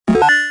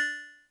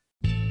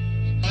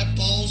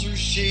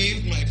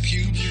shaved, my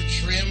pubes are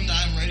trimmed.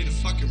 I'm ready to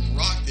fucking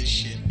rock this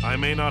shit. I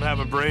may not have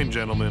a brain,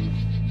 gentlemen,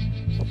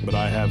 but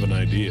I have an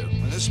idea.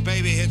 When this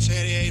baby hits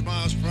 88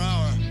 miles per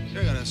hour,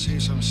 you're gonna see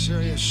some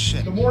serious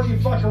shit. The more you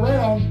fuck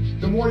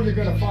around, the more you're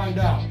gonna find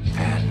out.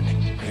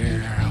 And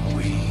here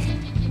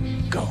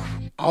we go.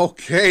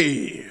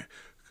 Okay.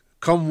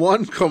 Come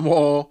one, come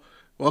all.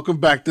 Welcome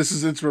back. This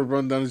is Intimate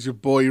Rundown. It's your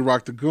boy,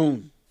 Rock the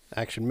Goon.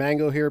 Action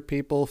Mango here,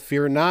 people.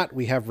 Fear not.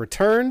 We have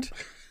returned.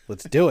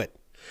 Let's do it.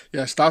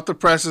 Yeah, stop the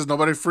presses.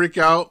 Nobody freak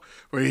out.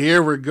 We're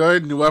here. We're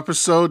good. New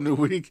episode, new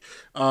week.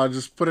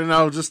 Just putting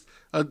out just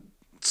a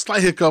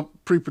slight hiccup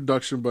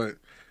pre-production, but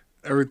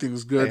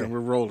everything's good and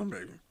we're rolling,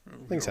 baby.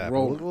 Things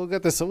happen. We'll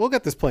get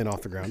this plane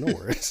off the ground. No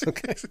worries.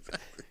 Okay.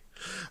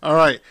 All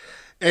right.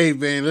 Hey,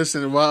 man,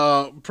 listen,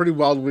 pretty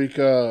wild week.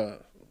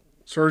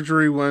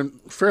 Surgery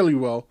went fairly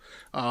well.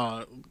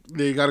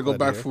 They got to go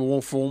back for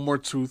one more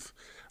tooth.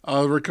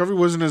 The recovery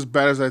wasn't as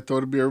bad as I thought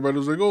it'd be. Everybody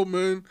was like, "Oh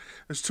man,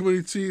 there's too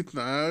many teeth."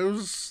 Nah, it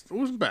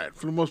wasn't bad.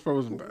 For the most part, it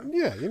wasn't bad.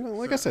 Yeah,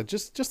 like I said,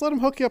 just let them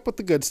hook you up with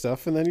the good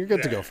stuff, and then you're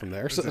good to go from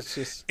there. So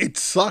it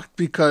sucked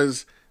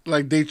because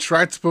like they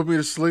tried to put me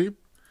to sleep,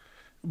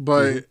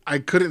 but I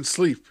couldn't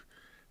sleep.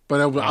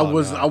 But I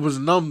was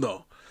numb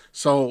though,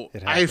 so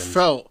I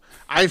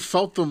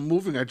felt them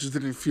moving. I just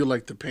didn't feel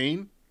like the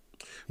pain.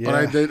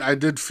 Yeah. But I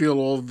did feel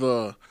all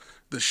the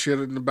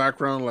shit in the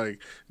background, like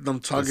them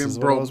tugging, this is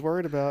bro. What I was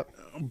worried about.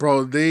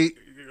 Bro,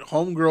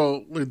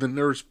 homegirl, like the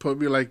nurse put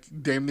me like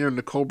damn near in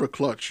the Cobra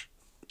clutch.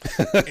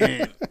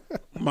 And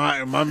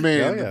my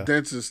man, the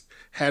dentist,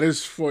 had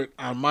his foot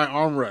on my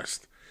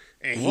armrest.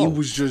 And he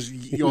was just,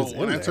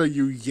 when I tell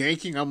you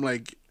yanking, I'm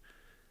like,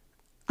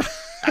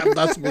 I'm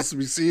not supposed to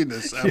be seeing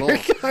this at all. You're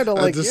kind of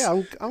like,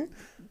 I'm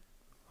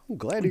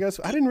glad you guys,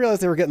 I didn't realize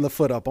they were getting the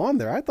foot up on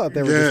there. I thought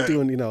they were just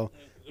doing,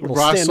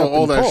 I saw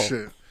all that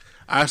shit.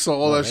 I saw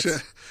all that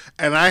shit.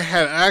 And I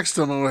had asked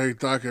him, I'm like,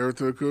 "Doc,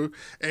 everything cool?"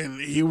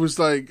 And he was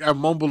like, I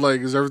mumbled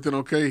like, "Is everything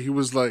okay?" He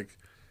was like,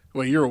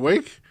 "Wait, you're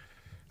awake?"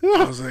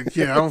 I was like,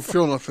 "Yeah, I don't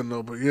feel nothing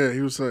though." But yeah,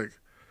 he was like,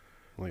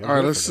 "All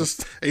right, let's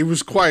just." He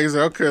was quiet. He's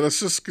like, "Okay, let's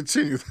just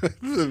continue."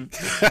 And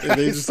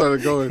they just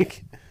started going.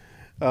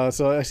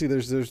 So I see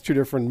there's two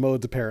different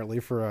modes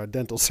apparently for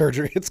dental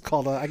surgery. It's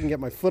called I can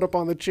get my foot up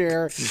on the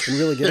chair and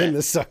really get in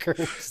this sucker.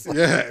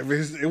 Yeah, I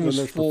mean, it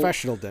was full,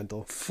 professional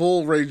dental.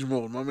 Full rage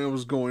mode. My man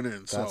was going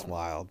in. That's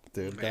wild,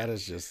 dude. Man. That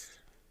is just,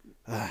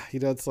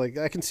 it's like,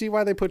 I can see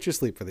why they put you to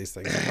sleep for these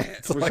things.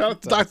 Shout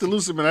out to Dr.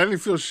 Luciman. I didn't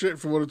feel shit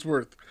for what it's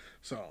worth.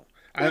 So,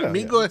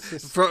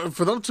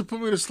 for them to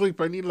put me to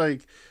sleep, I need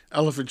like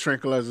elephant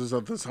tranquilizers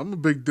on this. I'm a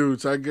big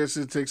dude, so I guess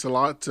it takes a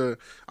lot to.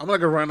 I'm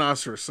like a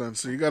rhinoceros, son.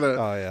 So you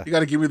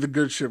gotta give me the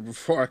good shit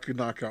before I could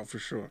knock out for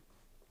sure.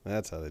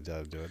 That's how they do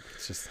it.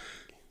 It's just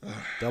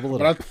double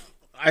it up.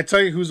 I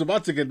tell you who's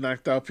about to get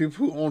knocked out.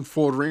 People who own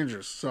Ford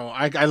Rangers. So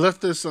I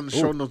left this on the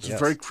show notes. It's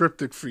very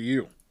cryptic for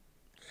you.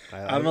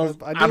 I don't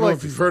know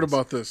if you've heard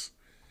about this.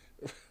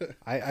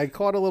 I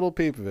caught a little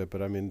peep of it,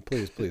 but I mean,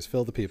 please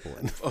fill the people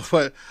in.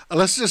 But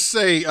let's just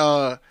say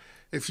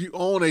if you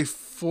own a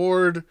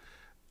Ford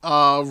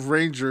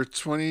Ranger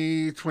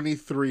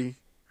 2023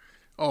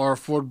 or a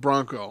Ford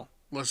Bronco,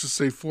 let's just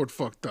say Ford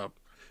fucked up.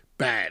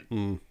 Bad.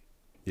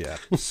 Yeah.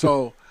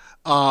 So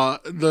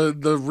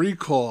the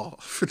recall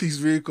for these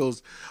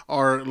vehicles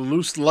are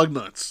loose lug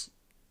nuts.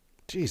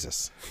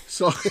 Jesus.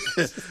 So all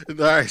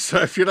right,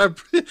 so if you're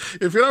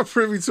not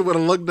privy to what a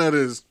lug nut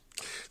is,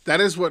 that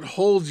is what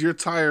holds your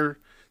tire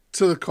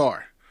to the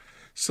car.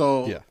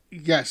 So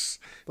yes,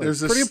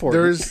 there's a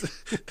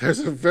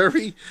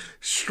very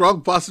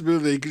strong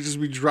possibility that you could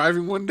just be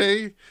driving one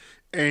day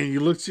and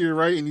you look to your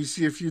right and you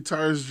see a few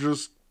tires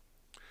just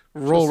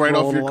roll right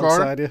off your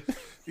car.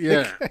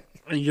 Yeah.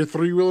 And you're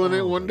three-wheeling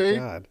it one day.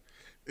 God.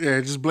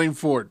 Yeah, just blame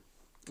Ford.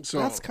 So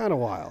that's kind of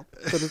wild.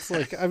 But it's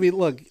like, I mean,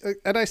 look,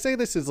 and I say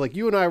this is like,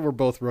 you and I were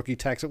both rookie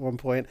techs at one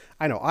point.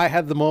 I know I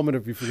had the moment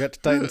of you forget to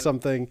tighten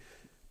something.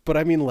 But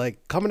I mean,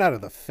 like, coming out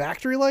of the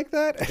factory like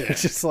that,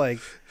 it's just like,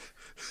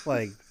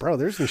 bro,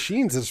 there's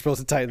machines that are supposed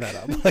to tighten that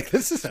up. Like,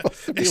 this is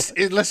supposed to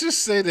be. Let's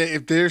just say that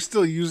if they're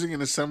still using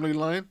an assembly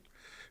line,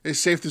 it's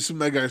safe to assume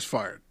that guy's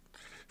fired.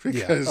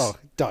 Because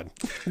done.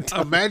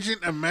 Imagine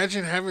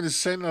having to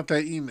send out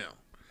that email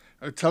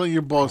or telling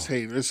your boss,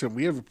 "Hey, listen,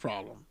 we have a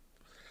problem.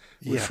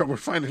 We're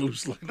finding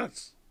loose lug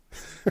nuts.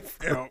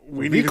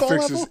 We need to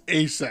fix this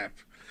ASAP."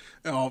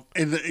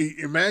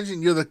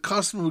 Imagine you're the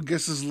customer who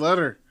gets this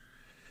letter.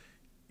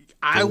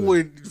 I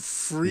would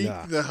freak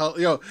the hell.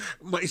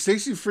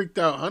 Stacy freaked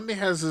out.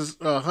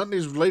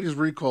 Hyundai's latest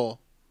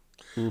recall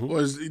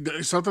was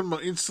something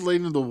about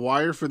insulating the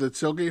wire for the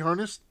tailgate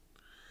harness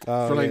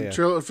for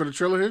the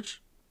trailer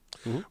hitch,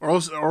 or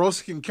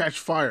else it can catch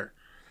fire.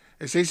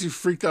 And Stacy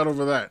freaked out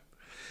over that.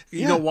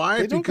 You know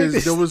why?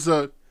 Because there was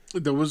a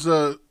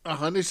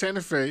Hyundai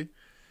Santa Fe,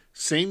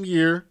 same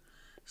year,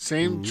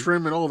 same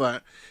trim and all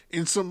that,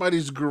 in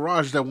somebody's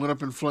garage that went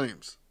up in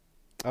flames.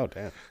 Oh,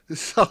 damn.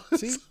 So,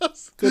 see?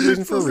 Good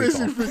reason for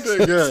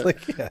a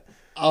recall.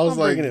 I was I'm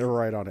like, bringing it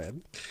right on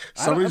in.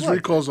 some of these like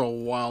recalls are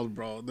wild,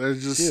 bro. They're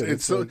just Dude, it's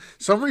it's so, like-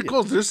 some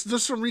recalls.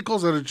 There's some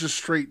recalls that are just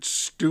straight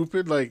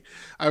stupid. Like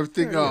I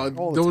think all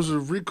the there was a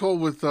recall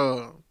with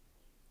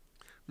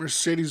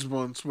Mercedes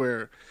once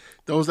where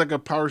there was like a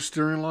power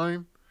steering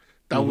line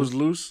that was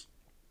loose,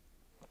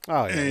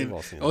 Oh yeah, we've and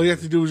all seen all you that.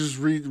 have to do is just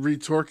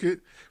retorque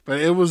it. But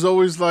it was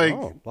always like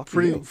lucky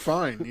pretty you.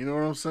 fine. You know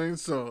what I'm saying?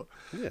 So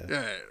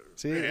Yeah.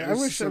 See, man, I it's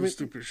wish- I some mean-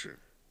 stupid shit.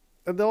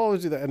 And they'll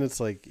always do that, and it's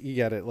like you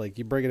get it. Like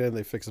you bring it in,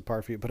 they fix the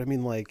part for you. But I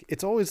mean, like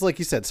it's always like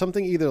you said,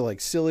 something either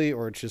like silly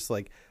or it's just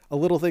like a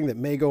little thing that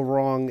may go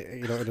wrong.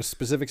 You know, in a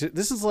specific.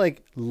 This is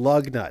like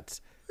lug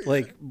nuts.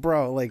 Like,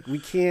 bro, like we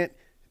can't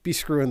be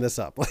screwing this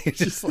up. Like it's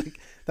just like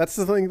that's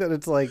the thing that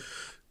it's like.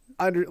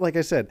 Like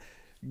I said,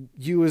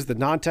 you as the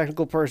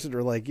non-technical person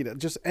or like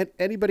just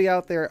anybody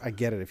out there, I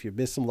get it. If you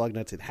miss some lug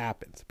nuts, it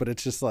happens. But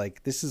it's just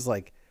like this is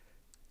like.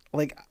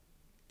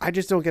 I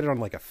just don't get it on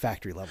like a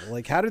factory level.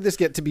 Like, how did this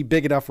get to be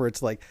big enough where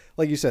it's like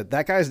you said,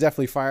 that guy's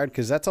definitely fired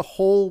because that's a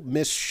whole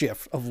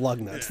mischief of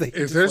lug nuts. They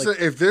If just,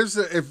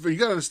 if you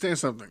gotta understand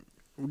something,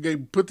 okay,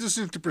 put this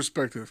into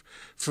perspective.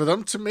 For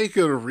them to make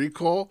it a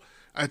recall,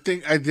 I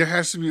think there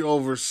has to be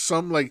over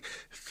some like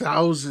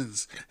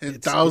thousands and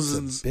It's a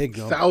thousands, big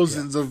number,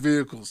 thousands of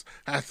vehicles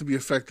have to be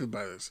affected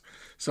by this.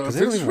 So if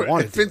they don't even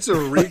want to if do it's a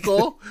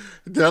recall,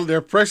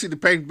 they're pressing the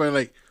panic by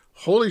like,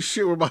 holy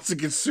shit, we're about to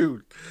get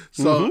sued.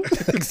 So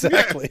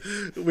exactly.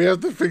 yeah, we have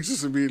to fix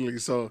this immediately.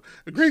 So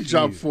a great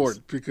job, Jesus. Ford,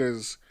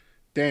 because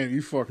damn,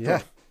 you fucked Yeah.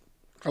 up.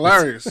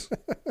 Hilarious,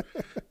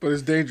 but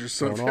it's dangerous.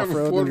 So if Going you have off a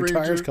road Ford and your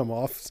tires Ranger, come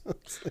off.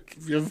 It's like,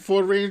 if you have a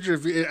Ford Ranger,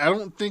 I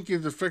don't think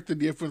it affected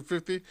the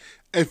F-150.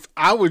 If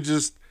I would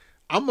just,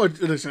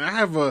 listen. I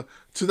have a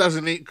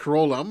 2008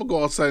 Corolla. I'm gonna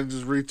go outside and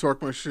just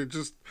retorque my shit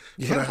just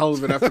for the hell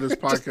of it after this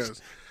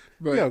podcast.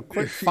 But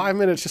quick 5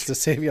 minutes just to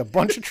save you a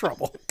bunch of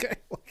trouble. Okay.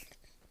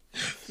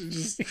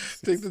 just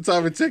take the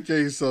time and take care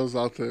of yourselves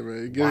out there,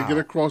 man. Get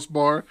a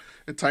crossbar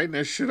and tighten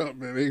that shit up,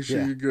 man. Make sure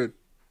Yeah. you're good.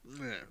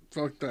 Yeah,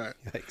 fuck that.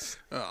 Yikes.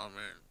 Oh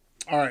man.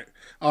 All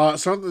right.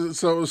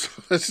 So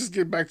let's just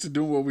get back to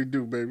doing what we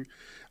do, baby.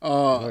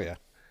 Oh yeah.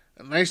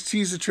 A nice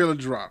teaser trailer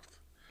dropped,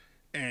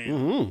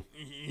 and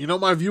you know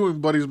my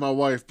viewing buddy's my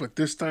wife, but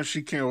this time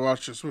she can't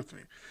watch this with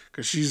me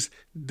because she's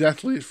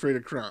deathly afraid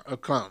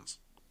of clowns.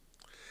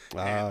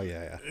 Oh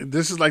yeah.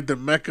 This is like the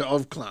mecca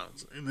of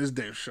clowns in this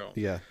damn show.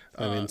 Yeah.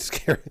 I mean,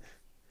 scary.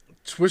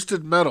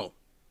 Twisted Metal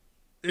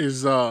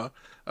is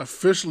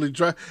officially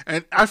dry,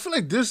 and I feel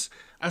like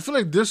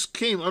this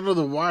came under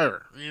the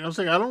wire. You know what I'm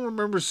saying? I don't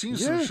remember seeing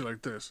some Yeah. shit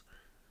like this.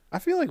 I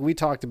feel like we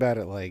talked about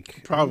it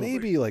like Probably.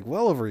 maybe like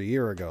well over a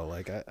year ago.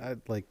 Like I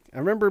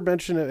remember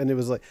mentioning it, and it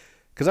was like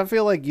because I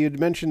feel like you'd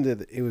mentioned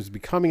that it was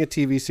becoming a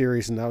TV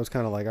series, and I was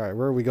kind of like, all right,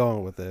 where are we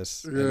going with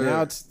this? And Yeah.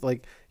 now it's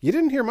like you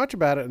didn't hear much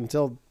about it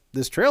until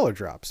this trailer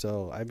dropped.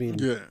 So I mean,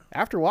 Yeah.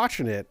 after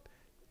watching it,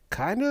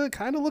 kind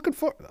of looking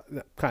for.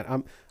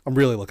 I'm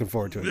really looking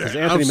forward to it because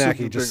Yeah, Anthony I'm super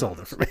Mackie just big on sold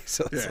it for me.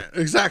 So it's Yeah,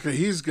 exactly.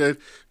 He's good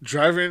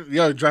driving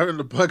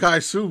the Buckeye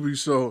Subi.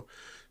 So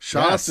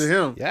shout out to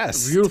him.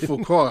 Yes.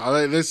 Beautiful car. I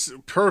like this.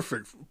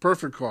 Perfect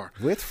car.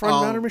 with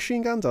front mounted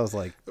machine guns, I was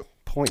like,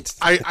 points.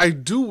 I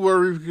do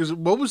worry because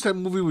what was that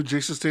movie with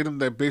Jason Statham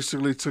that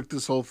basically took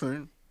this whole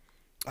thing?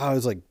 Oh, it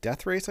was like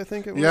Death Race, I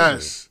think it was.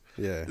 Yes.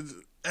 Yeah.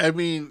 I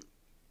mean,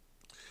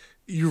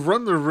 you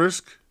run the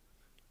risk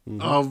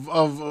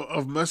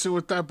of messing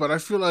with that, but I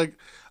feel like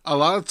a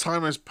lot of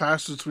time has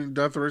passed between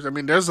Death Race. I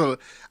mean,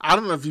 I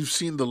don't know if you've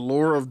seen the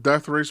lore of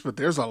Death Race, but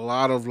there's a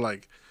lot of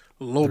like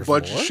low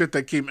budget lore? shit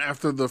that came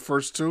after the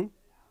first two.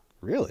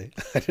 Really?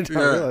 I did not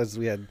Yeah. realize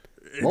we had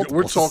We're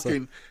multiples.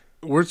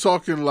 we're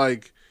talking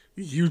like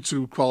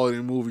YouTube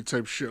quality movie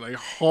type shit, like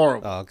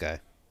horrible. Oh, okay.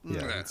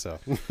 Yeah. Yeah. So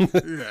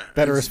Yeah,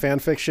 better as fan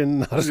fiction,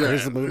 not as great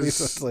as the movie. it's-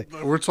 So it's like,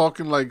 we're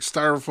talking like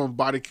styrofoam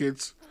body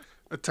kits,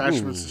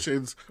 attachments, and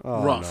shades.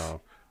 Oh,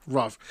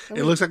 Rough.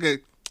 It looks like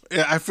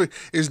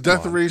it's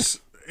Death Race.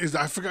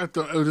 I forgot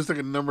it was just like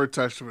a number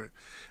attached to it.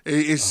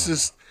 It's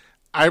just.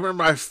 I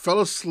remember I fell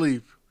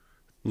asleep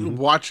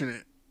watching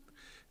it,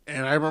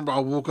 and I remember I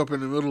woke up in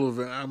the middle of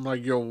it. And I'm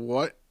like, yo,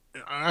 what?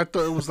 I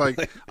thought it was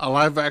like a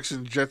live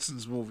action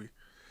Jetsons movie.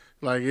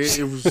 Like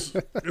it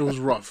was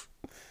rough.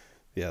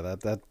 yeah,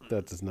 that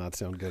does not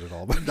sound good at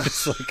all. But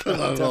it's like, Not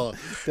at all. It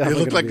definitely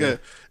looked gonna like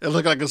be it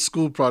looked like a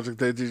school project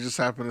that they just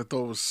happened to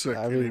thought was sick.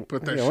 I and they mean,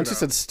 put that yeah, shit once you out.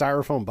 said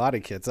styrofoam body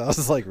kits, I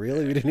was like,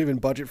 really? We didn't even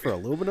budget for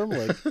aluminum?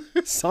 Like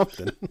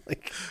something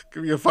like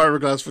Give me a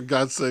fiberglass for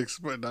God's sakes,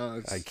 but no,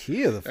 it's,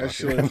 IKEA. The that fucking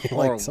shit I mean, was like,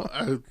 horrible.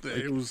 some-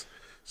 It was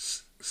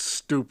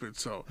stupid.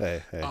 So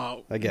Hey,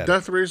 I get it.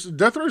 Death Race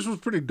was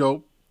pretty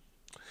dope.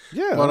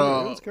 Yeah, But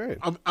it was great.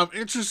 I'm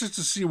interested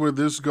to see where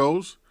this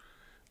goes.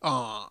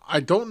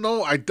 I don't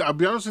know. I'll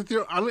be honest with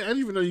you. I didn't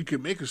even know you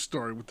could make a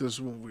story with this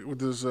movie, with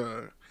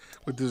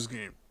this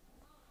game.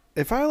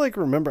 If I like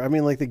remember, I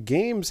mean, like the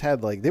games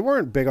had like they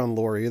weren't big on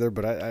lore either,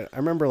 but I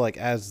remember like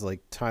as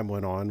like time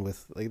went on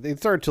with like they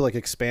started to like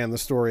expand the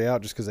story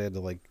out just because they had to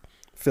like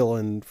fill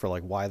in for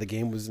like why the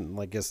game was and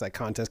like I guess that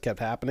contest kept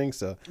happening.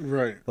 So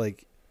Right.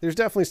 like there's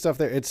definitely stuff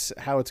there. It's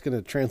how it's going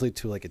to translate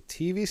to like a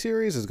TV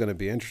series is going to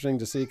be interesting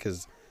to see,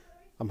 because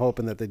I'm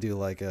hoping that they do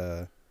like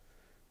a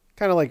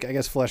kind of like, I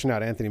guess, fleshing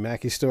out Anthony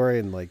Mackie's story.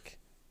 And like,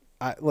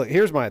 look,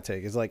 here's my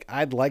take is like,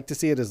 I'd like to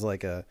see it as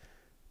like that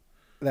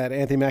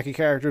Anthony Mackie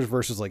characters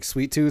versus like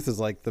Sweet Tooth is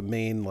like the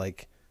main,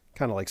 like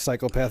kind of like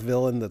psychopath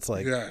villain. That's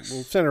like, we'll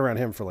center around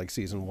him for like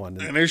season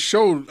 1. And they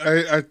showed,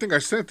 I think I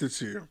sent it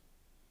to you.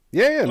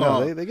 Yeah,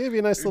 no, they gave you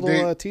a nice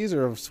little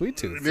teaser of Sweet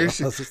Tooth.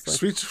 So like,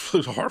 Sweet Tooth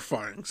was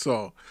horrifying.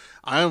 So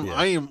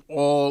I am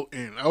all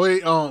in.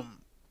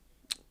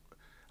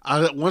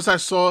 Once I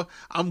saw,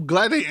 I'm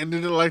glad they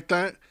ended it like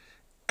that.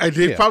 And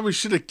they probably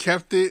should have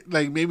kept it,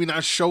 like maybe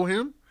not show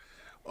him,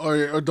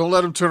 or don't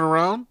let him turn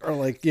around, or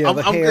like the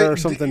hair or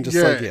something, just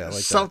like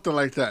something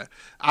like that.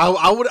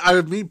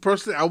 Me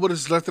personally, I would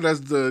have left it as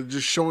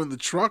just showing the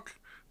truck,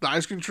 the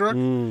ice cream truck.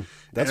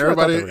 That's and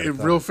everybody,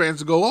 real fans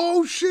would go,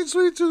 "Oh shit,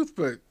 Sweet Tooth!"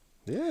 But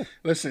yeah,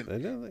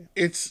 listen,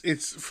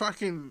 it's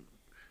fucking,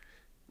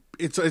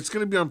 it's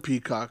gonna be on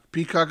Peacock.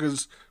 Peacock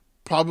is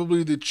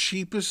probably the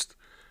cheapest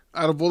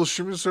out of all the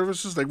streaming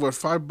services. Like what,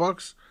 $5,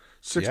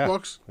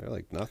 $6? They're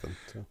like nothing.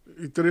 So.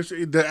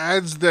 The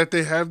ads that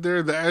they have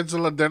there,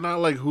 they're not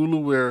like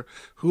Hulu, where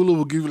Hulu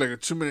will give you like a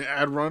 2-minute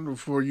ad run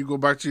before you go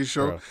back to your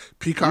show. Bro,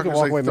 Peacock is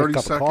like 30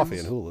 seconds. Of coffee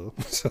in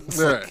Hulu. So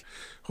like...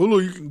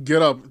 Hulu, you can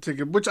get up and take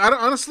it. Which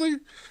honestly,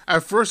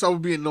 at first I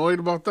would be annoyed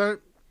about that.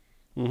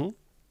 Mm-hmm.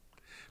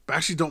 But I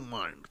actually don't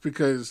mind,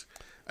 because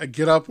I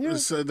get up,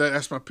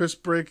 that's my piss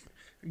break,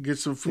 get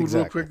some food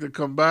real quick, then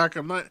come back.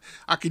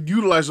 I could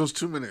utilize those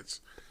 2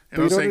 minutes.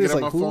 And I'm saying get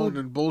on my phone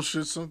and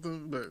bullshit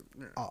something, but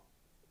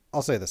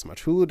I'll say this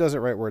much: Hulu does it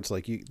right, where it's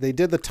like they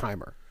did the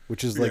timer,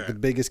 which is like the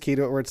biggest key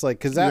to it. Where it's like,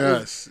 because that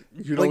was,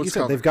 like you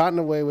said, they've gotten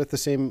away with the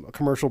same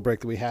commercial break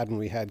that we had when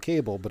we had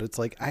cable, but it's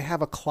like I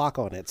have a clock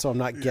on it, so I'm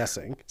not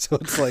guessing. So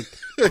it's like,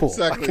 cool,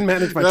 exactly. I can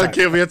manage my time.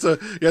 Okay,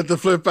 you have to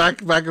flip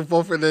back and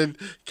forth and then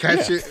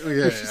catch it.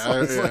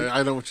 Yeah,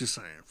 I know what you're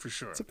saying for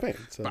sure. It's a pain.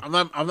 So. But I'm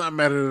not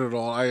mad at it at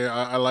all.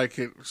 I like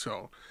it.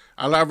 So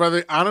I'd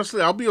rather,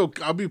 honestly, I'll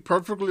be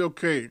perfectly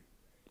okay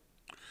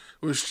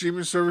with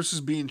streaming services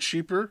being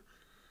cheaper.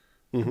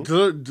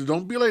 Mm-hmm.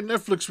 Don't be like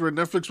Netflix, where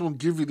Netflix won't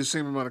give you the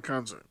same amount of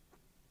content.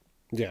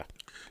 Yeah.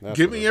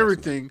 Give me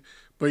everything,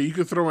 but you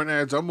can throw in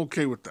ads. I'm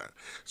okay with that.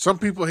 Some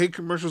people hate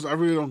commercials. I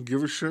really don't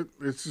give a shit.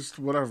 It's just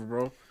whatever,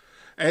 bro.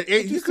 And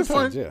you can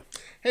find. Yeah.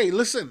 Hey,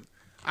 listen.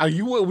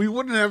 We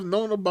wouldn't have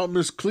known about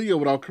Miss Cleo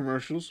without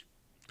commercials.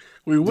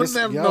 We wouldn't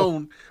have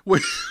known.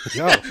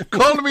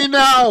 Call me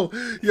now,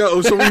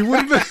 yo. So we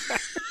wouldn't.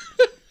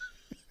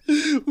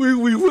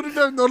 we wouldn't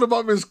have known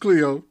about Miss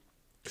Cleo.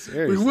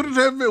 Seriously.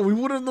 We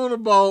would have known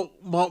about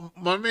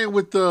my man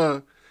with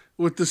the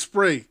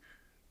spray.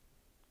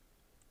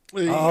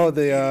 He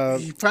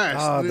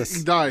passed.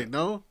 He died.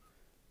 No.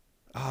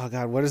 Oh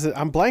God, what is it?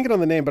 I'm blanking on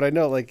the name, but I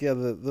know, like,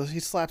 he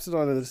slaps it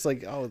on, and it's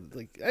like,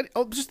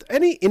 just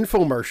any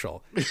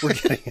infomercial we're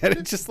getting at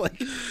it, just like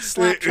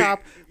slap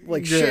chop,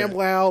 like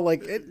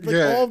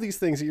ShamWow, all these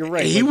things. You're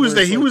right. He was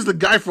the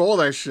guy for all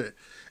that shit.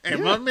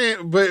 And my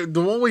man, but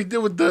the one we did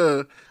with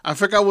I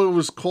forgot what it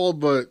was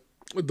called, but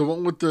the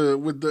one with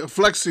the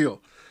Flex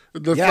Seal.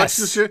 The Flex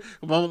Seal shit.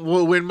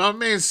 When my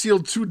man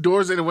sealed 2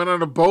 doors and it went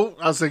on a boat,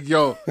 I was like,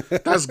 yo,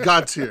 that's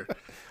God tier.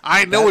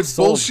 I know it's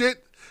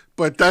bullshit,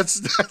 but that's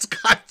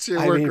God tier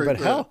work. I mean, but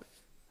hell,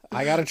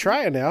 I gotta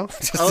try it now.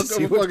 I don't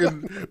know what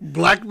fucking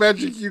black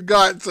magic you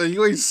got, so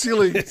you ain't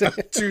sealing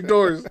 2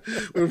 doors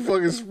with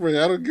fucking spray.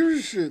 I don't give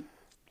a shit.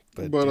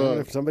 But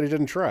if somebody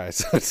didn't try,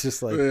 so it's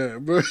just like, yeah,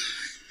 but.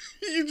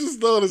 You just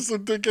know that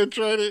some dick had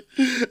tried it,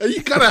 and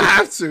you kind of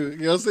have to. You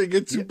know what I'm saying?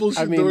 Get 2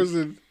 bullshit doors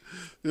and.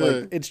 Yeah.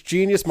 Like, it's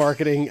genius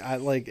marketing.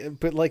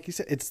 But like you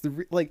said, it's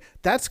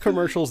that's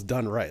commercials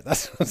done right.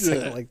 That's what I'm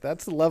saying. Like,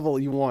 that's the level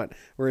you want,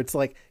 where it's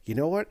like, you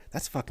know what?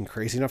 That's fucking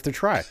crazy enough to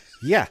try.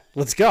 Yeah,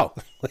 let's go.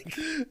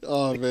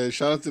 Oh man,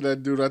 shout out to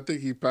that dude. I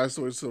think he passed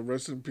away, so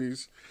rest in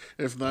peace.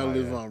 If not,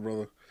 live on,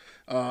 brother.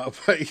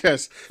 But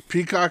yes,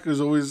 Peacock is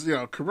always,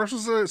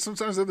 commercials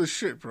sometimes they're the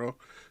shit, bro.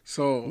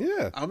 So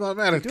yeah, I'm not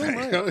mad at that.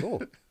 Right.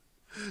 Cool.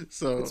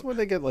 So it's when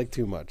they get like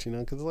too much,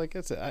 because like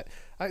I said,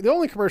 the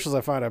only commercials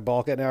I find I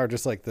balk at now are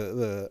just like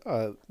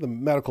the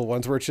medical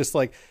ones, where it's just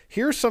like,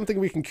 here's something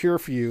we can cure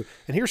for you,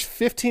 and here's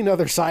 15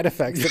 other side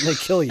effects that may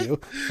kill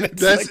you.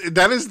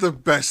 That is the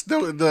best.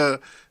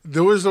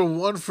 There was a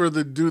one for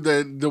the dude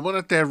the one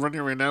that they have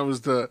running right now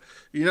is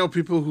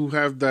people who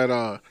have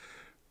that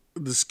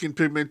the skin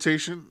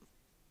pigmentation.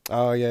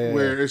 Oh yeah.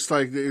 Where it's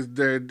like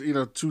they're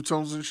 2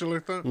 tones and shit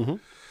like that. Mm-hmm.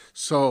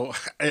 So,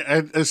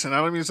 listen, I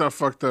don't mean to sound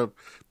fucked up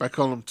by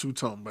calling them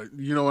 2-tone, but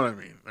you know what I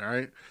mean, all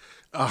right?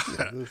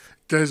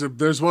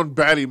 There's one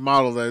baddie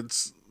model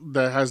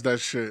that has that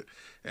shit,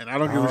 and I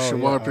don't give a shit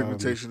what her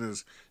pigmentation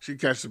is. She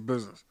catches the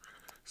business.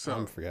 So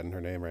I'm forgetting her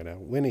name right now.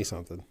 Winnie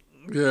something.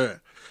 Yeah.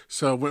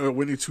 So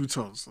Winnie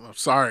 2-tones. I'm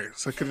sorry,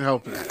 so I couldn't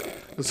help it.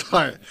 It's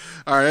fine.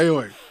 All right.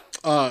 Anyway,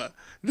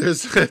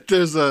 there's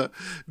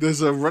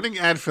a running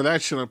ad for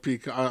that shit on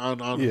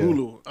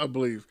Hulu, I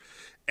believe,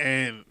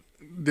 and.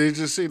 They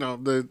just, they said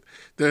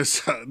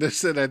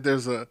that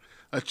there's a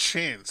a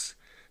chance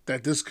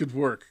that this could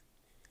work.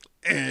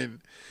 And,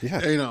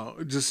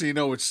 just so you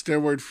know, it's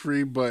steroid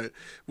free, but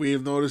we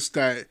have noticed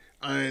that,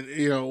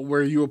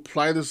 where you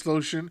apply this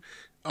lotion,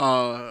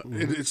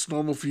 it's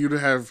normal for you to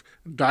have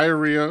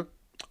diarrhea,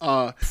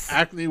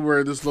 acne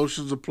where this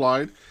lotion's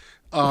applied,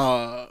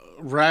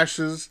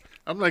 rashes.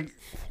 I'm like,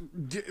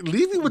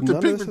 leave me with the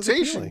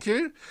pigmentation,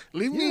 kid.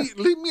 Leave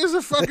me as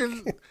a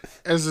fucking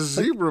as a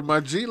zebra, my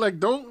G. Like,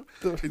 don't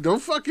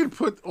fucking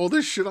put all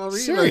this shit on me.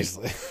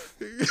 Seriously.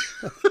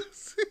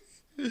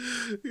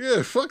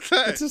 Yeah, fuck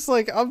that. It's just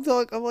like I'm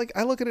like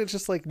I look at it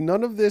just like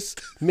none of this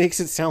makes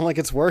it sound like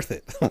it's worth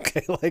it.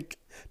 Okay, like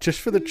just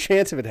for the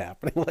chance of it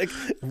happening. Like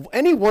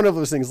any one of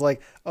those things,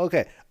 like,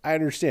 okay, I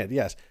understand.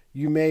 Yes,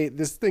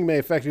 this thing may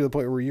affect you to the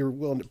point where you're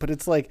willing, but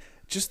it's like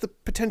just the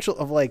potential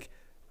of like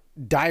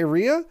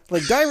diarrhea,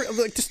 like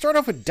to start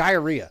off with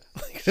diarrhea,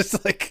 like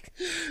just like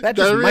that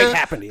just might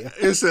happen to you.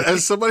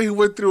 As somebody who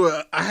went through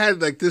I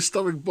had like this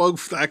stomach bug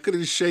that I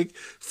couldn't shake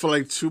for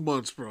like 2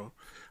 months, bro.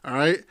 All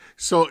right,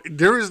 so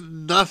there is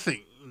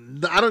nothing.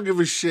 I don't give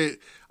a shit.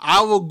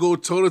 I will go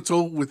toe to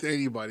toe with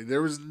anybody.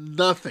 There is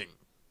nothing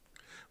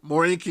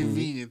more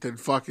inconvenient than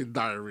fucking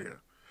diarrhea.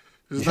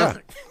 There's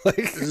nothing. Like,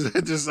 it's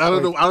just I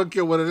don't know. I don't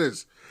care what it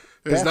is.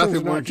 There's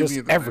nothing more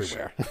inconvenient than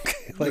everywhere.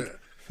 Okay, like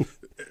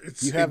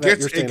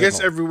it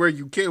gets everywhere.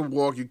 You can't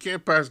walk. You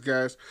can't pass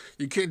gas.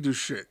 You can't do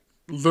shit.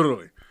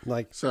 Literally.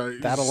 Like so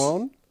that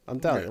alone. I'm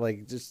telling you,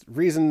 like, just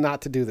reason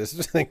not to do this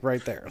thing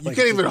right there. You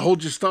can't even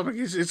hold your stomach.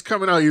 It's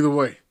coming out either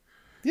way.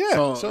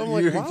 Yeah. So I'm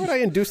like, why would I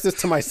induce this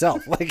to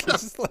myself? Like, it's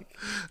just like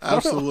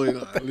absolutely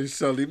not.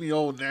 Leave me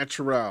all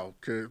natural.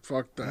 Okay,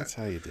 fuck that. That's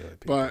how you do it.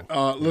 People.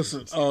 But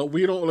listen,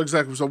 we don't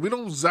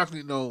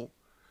exactly know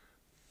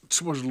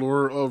too much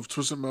lore of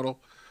Twisted Metal.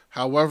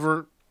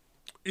 However,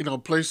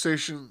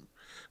 PlayStation.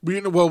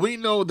 We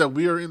know that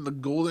we are in the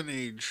golden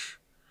age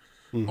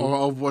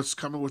of what's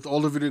coming with all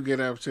the video game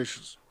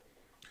adaptations.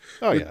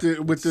 Oh,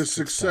 with the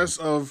success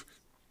of,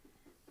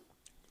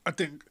 I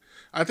think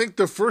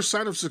the first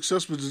sign of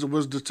success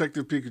was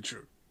Detective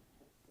Pikachu.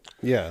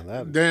 Yeah,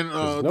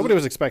 nobody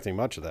was expecting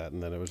much of that,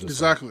 and then it was just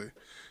exactly.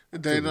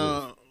 Like, then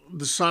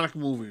the Sonic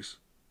movies,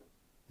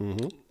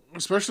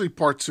 especially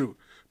Part 2.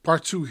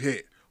 Part 2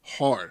 hit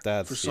hard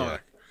for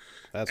Sonic.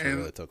 That's what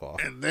really took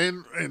off. And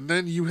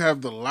then you have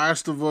The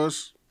Last of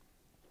Us,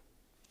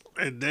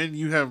 and then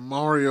you have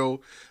Mario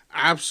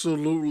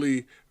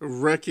absolutely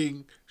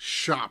wrecking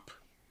shop.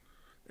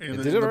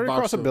 Did it already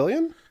cross 1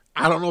 billion?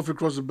 I don't know if it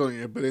crossed 1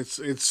 billion, but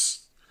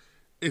it's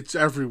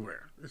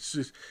everywhere. It's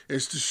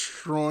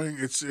destroying.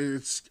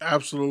 It's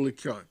absolutely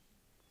killing.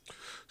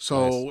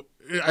 So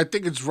nice. I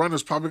think its run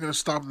is probably going to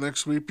stop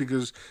next week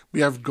because we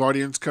have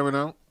Guardians coming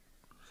out.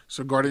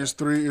 So Guardians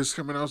 3 is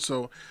coming out.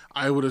 So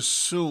I would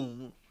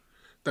assume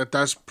that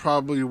that's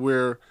probably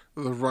where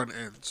the run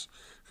ends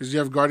because you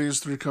have Guardians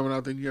 3 coming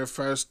out, then you have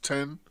Fast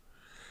 10,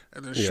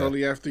 and then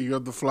shortly after you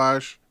have The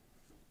Flash.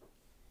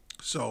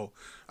 So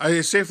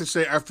it's safe to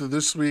say after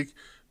this week,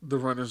 the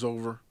run is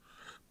over.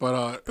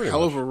 But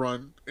hell of a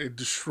run. It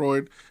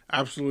destroyed,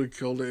 absolutely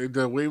killed it. It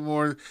did way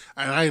more.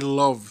 And I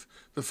love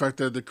the fact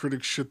that the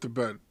critics shit the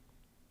bed.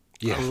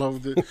 Yeah. I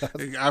loved it.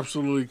 It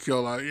absolutely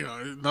killed.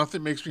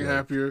 Nothing makes me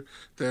happier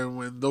than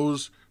when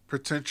those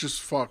pretentious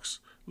fucks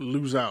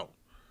lose out.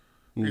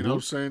 You know what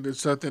I'm saying?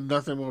 It's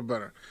nothing more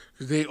better.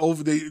 Because they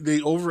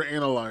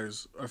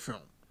overanalyze a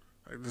film.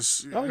 Like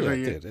this,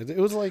 it did. It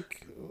was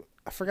like...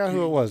 I forgot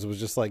who it was. It was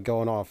just like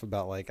going off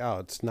about like, oh,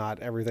 it's not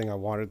everything I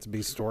wanted it to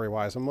be story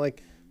wise. I'm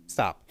like,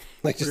 stop.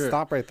 Like, just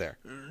stop right there.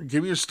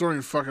 Give me a story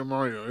in fucking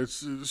Mario.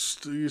 It's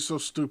you're so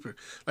stupid.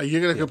 Like,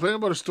 you're gonna complain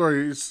about a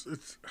story. It's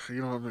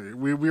you know what I mean.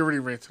 We already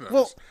ranted on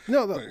this.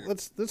 Well, no,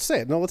 let's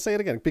say it. No, let's say it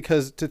again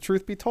because to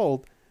truth be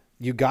told,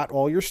 you got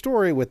all your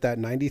story with that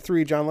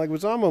 '93 John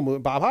Leguizamo movie,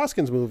 Bob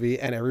Hoskins movie,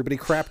 and everybody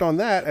crapped on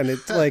that. And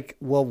it's like,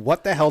 well,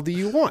 what the hell do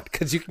you want?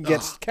 Because you can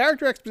get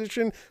character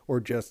exposition or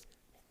just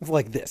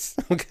like this,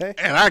 okay?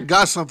 And I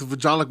got something for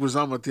John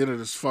Leguizamo at the end of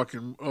this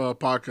fucking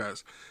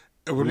podcast.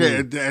 And we're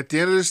at the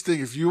end of this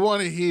thing, if you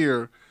want to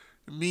hear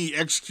me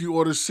execute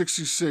Order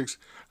 66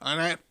 on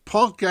that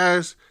punk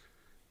ass,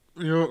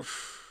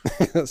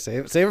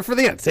 save it for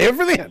the end. Save it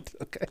for the end,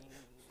 okay?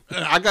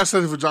 I got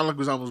something for John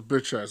Leguizamo's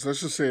bitch ass.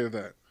 Let's just say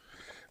that.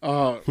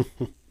 All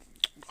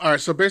right,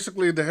 so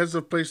basically the heads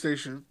of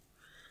PlayStation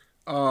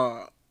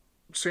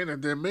saying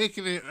that they're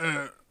making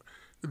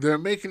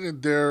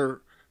it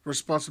their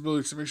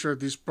responsibility to make sure that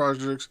these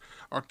projects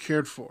are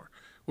cared for,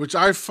 which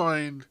I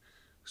find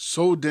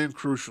so damn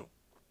crucial.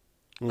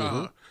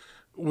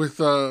 With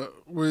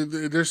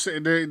they're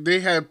saying they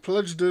had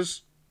pledged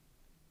this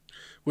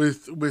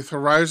with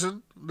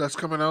Horizon that's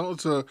coming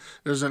out.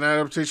 There's an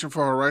adaptation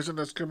for Horizon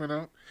that's coming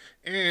out,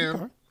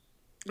 and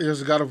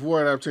there's a God of War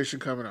adaptation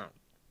coming out.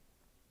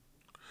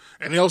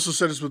 And they also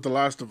said this with The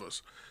Last of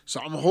Us. So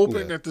I'm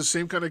hoping that the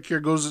same kind of care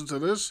goes into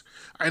this.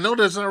 I know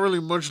there's not really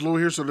much lore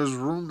here, so there's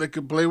room they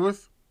could play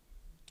with.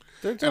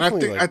 And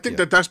I think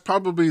that's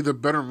probably the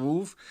better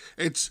move.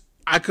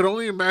 I could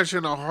only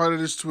imagine how hard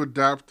it is to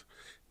adapt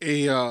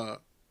a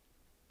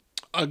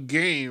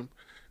game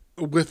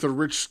with a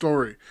rich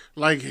story,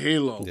 like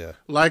Halo, Yeah.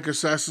 like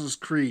Assassin's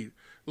Creed,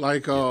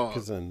 like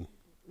Because then,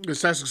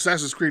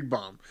 Assassin's Creed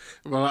bomb.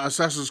 Well,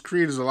 Assassin's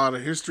Creed is a lot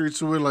of history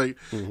to it. Like,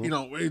 Mm-hmm. you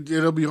know,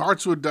 it'll be hard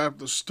to adapt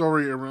the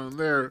story around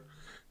there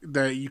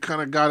that you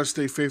kind of got to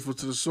stay faithful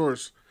to the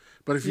source.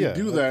 But if you Yeah,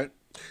 do like- that,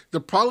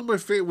 the problem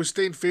with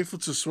staying faithful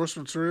to source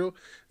material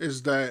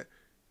is that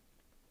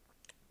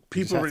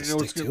people have already to know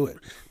what's stick going to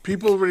it.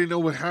 People already know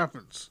what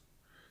happens.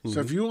 Mm-hmm. So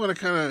if you want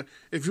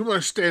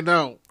to stand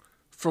out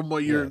from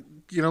what you're, Yeah.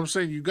 you know what I'm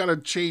saying, you got to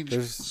change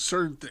There's-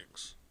 certain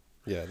things.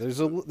 yeah,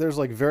 there's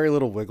like very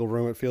little wiggle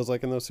room. It feels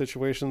like in those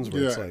situations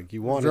where it's Yeah, like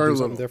you want to very do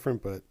something little.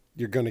 different, but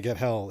you're going to get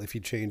hell if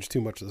you change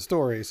too much of the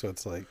story. So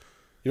it's like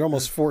you're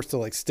almost forced to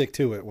like stick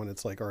to it when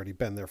it's like already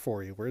been there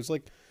for you. Whereas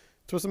like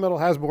Twisted Metal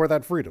has more of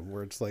that freedom,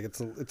 where it's like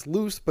it's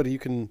loose, but you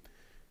can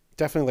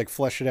definitely like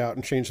flesh it out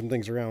and change some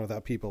things around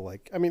without people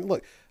like. I mean,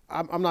 look,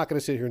 I'm not going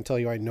to sit here and tell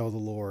you I know the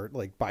lore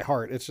like by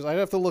heart. It's just I'd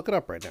have to look it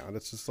up right now, and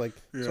it's just like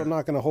so I'm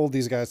not going to hold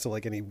these guys to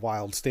like any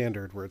wild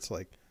standard where it's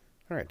like,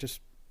 all right,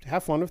 just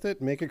have fun with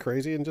it, make it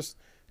crazy, and just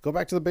go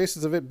back to the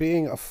basis of it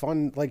being a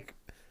fun like.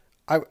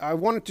 I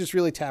want to just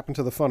really tap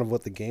into the fun of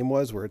what the game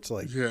was, where it's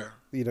like, Yeah.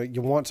 you know,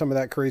 you want some of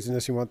that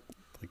craziness. You want,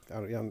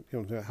 like, you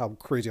don't know how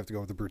crazy you have to go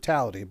with the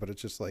brutality, but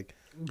it's just like,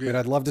 I mean,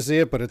 I'd love to see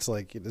it, but it's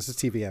like, this is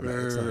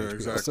TVMA. It's not HBO.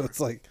 exactly. So it's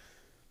like,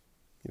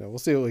 you know, we'll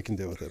see what we can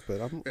do with it, but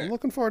I'm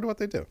looking forward to what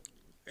they do.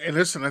 And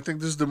listen, I think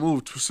this is the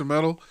move. Twisted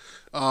Metal,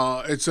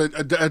 it's a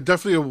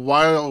definitely a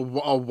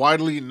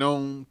widely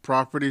known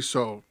property.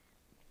 So,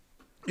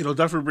 you know,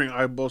 definitely bring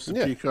eyeballs to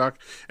Yeah. Peacock.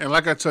 And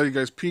like I tell you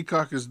guys,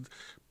 Peacock is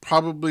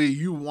probably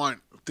you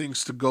want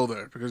things to go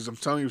there because I'm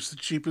telling you, it's the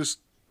cheapest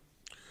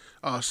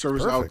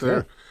service out Perfect,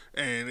 there,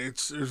 and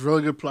it's a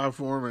really good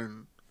platform.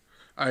 And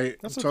I'm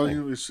That's the telling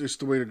thing. you, it's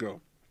the way to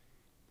go.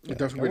 Yeah, I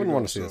Definitely way wouldn't go,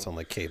 want to see so. this on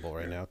like cable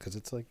right now because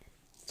it's like,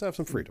 let's have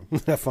some freedom,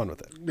 have fun with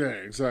it. Yeah,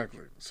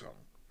 exactly. So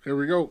here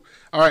we go.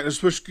 All right, let's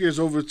switch gears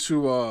over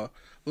to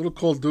little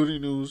Call of Duty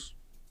news.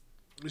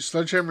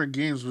 Sledgehammer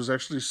Games was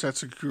actually set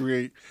to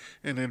create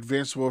an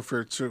Advanced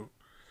Warfare 2.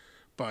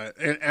 But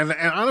and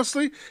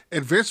honestly,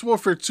 Advanced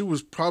Warfare 2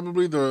 was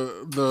probably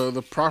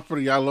the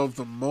property I love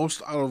the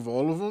most out of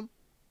all of them.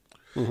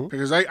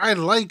 Because I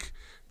like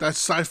that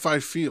sci-fi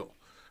feel.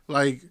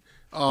 Like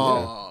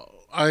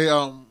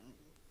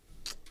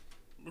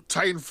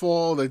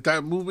Titanfall, like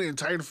that movement in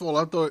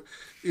Titanfall, I thought,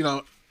 you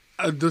know,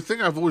 the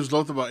thing I've always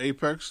loved about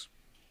Apex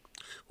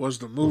was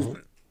the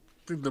movement.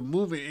 I think the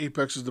movement in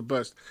Apex is the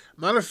best.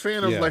 I'm not a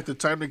fan of Yeah. like the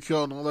time to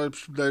kill and all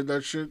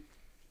that shit.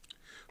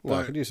 No, I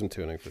But- could use some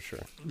tuning for sure.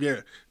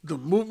 Yeah, the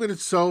movement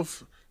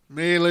itself,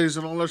 melees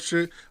and all that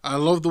shit. I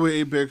love the way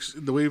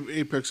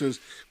Apex is,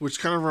 which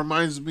kind of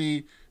reminds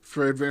me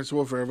for Advanced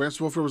Warfare.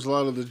 Advanced Warfare was a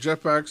lot of the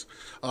jetpacks,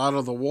 a lot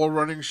of the wall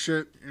running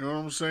shit. You know what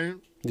I'm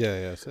saying?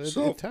 Yeah. So,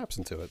 So- it taps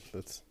into it.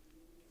 It's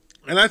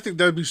And I think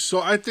that'd be so.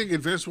 I think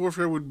Advanced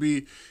Warfare would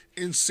be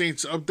insane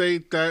to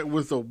update that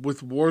with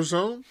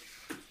Warzone.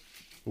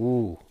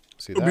 ooh,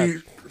 see It'd that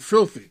be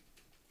filthy.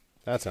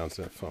 that sounds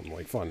fun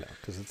now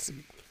because it's.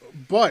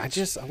 But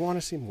I want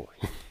to see more.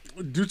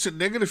 due to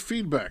negative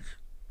feedback,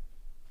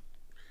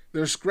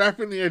 they're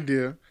scrapping the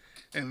idea,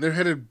 and they're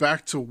headed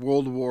back to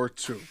World War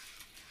II.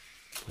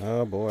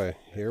 Oh boy,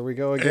 here we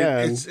go And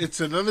again. it's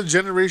another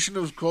generation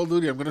of Call of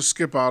Duty I'm going to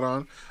skip out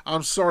on.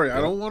 I'm sorry. I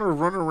don't want to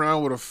run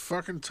around with a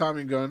fucking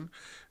Tommy gun.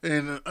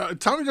 And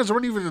Tommy guns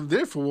weren't even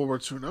there for World War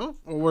II, no?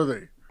 Or were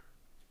they?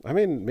 I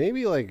mean,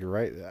 maybe like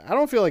right. I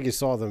don't feel like you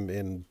saw them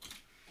in.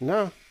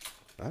 No,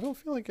 I don't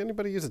feel like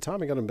anybody used a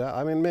Tommy gun in battle.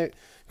 I mean,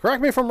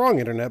 correct me if I'm wrong,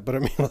 internet, but I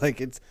mean, like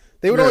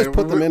they would Yeah, always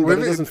put them in, were but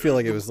it they- doesn't feel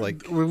like it was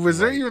like. Was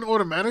there right. even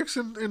automatics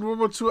in World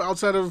War II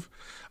outside of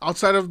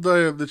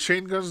the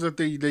chain guns that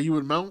you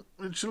would mount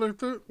and shit like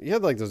that? You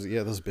had like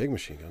those big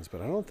machine guns, but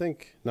I don't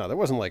think there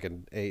wasn't like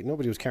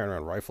nobody was carrying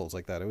around rifles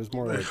like that. It was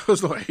more like There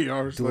was no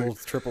ARs. dual,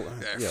 Like, triple,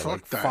 fuck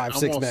like that. 5, I'm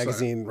 6 all set.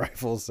 magazine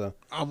rifles. So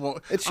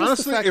It's just the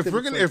honestly, fact if that we're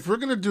it's gonna like- if we're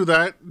gonna do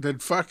that, then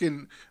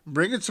fucking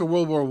bring it to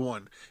World War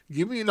One.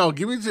 Give me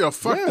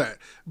fuck Yeah. that.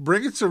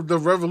 Bring it to the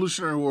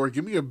Revolutionary War.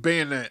 Give me a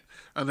bayonet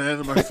on the end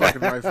of my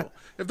fucking rifle.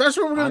 If that's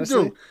what we're gonna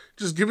Honestly- do,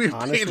 just give me a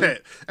honestly,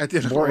 bayonet at the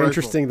end of my more rifle.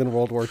 interesting than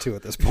World War II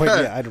at this point.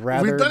 Yeah, I'd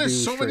rather. We've done it do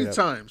so many straight up-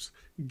 times.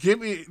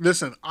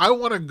 Listen, I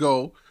want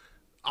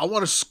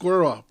to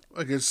square up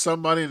against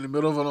somebody in the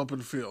middle of an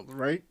open field,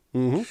 right?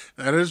 Mm-hmm.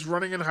 That is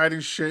running and hiding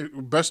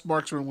shit. Best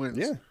marksman wins.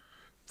 Yeah.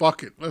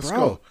 Fuck it. Let's Bro,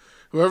 go.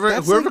 Whoever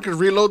that's whoever like- can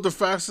reload the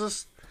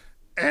fastest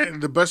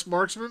and the best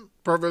marksman,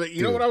 perfect.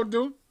 You know what I would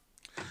do?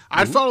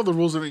 I'd follow the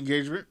rules of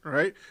engagement,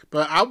 right?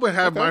 But I would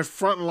have my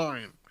front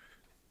line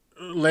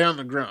lay on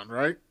the ground,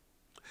 right?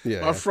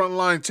 Yeah. My front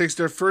line takes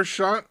their first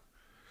shot.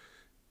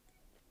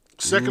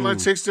 Second line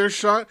takes their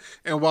shot,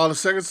 and while the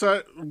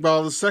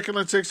second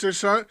line takes their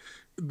shot,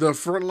 the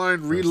front line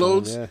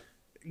reloads. yeah.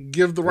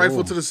 Give the rifle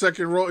Boom. to the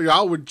second row.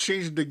 I would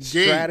change the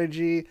game.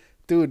 Strategy.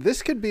 Dude,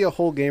 this could be a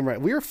whole game, right?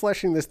 We are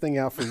fleshing this thing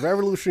out for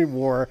Revolutionary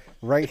War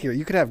right here.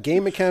 You could have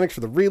game mechanics for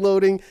the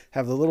reloading,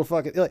 have the little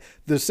fucking... Like,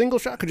 the single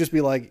shot could just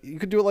be like... You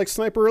could do it like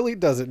Sniper Elite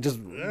does it.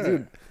 Just,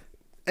 dude.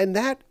 And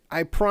that...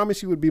 I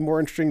promise you would be more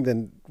interesting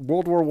than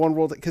World War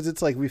I, because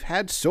it's like we've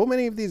had so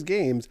many of these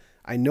games.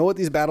 I know what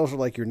these battles are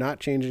like. You're not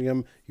changing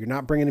them. You're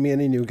not bringing me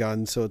any new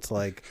guns. So it's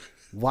like,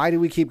 why do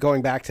we keep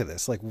going back to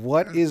this? Like,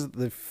 what is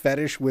the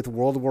fetish with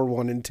World War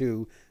I and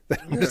II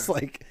that I'm just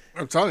like,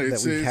 I'm telling you,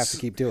 that we have to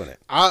keep doing it?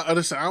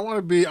 Listen, I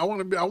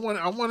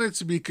want it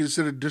to be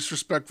considered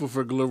disrespectful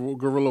for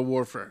guerrilla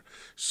warfare.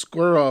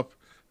 Square up,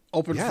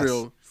 open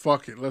field,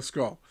 fuck it, let's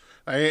go.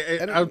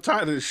 I'm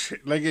tired of this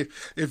shit. Like,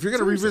 if you're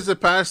gonna revisit the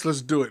past,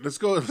 let's do it. Let's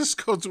go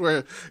to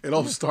where it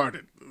all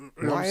started.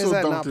 Why is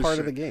that not part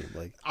of the game?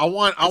 Like, I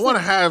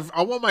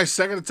want my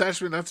second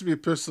attachment not to be a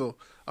pistol,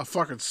 a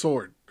fucking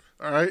sword.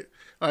 All right,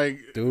 like,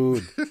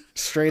 dude,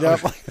 straight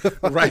up,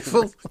 like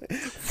rifles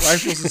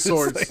and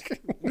swords.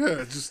 Like,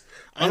 yeah, just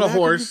on a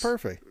horse.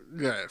 Perfect.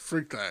 Yeah,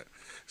 freak that.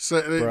 So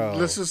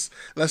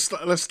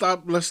let's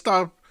stop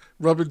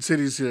rubbing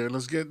titties here.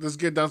 Let's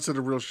get down to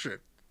the real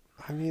shit.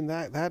 I mean,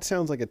 that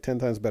sounds like a 10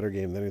 times better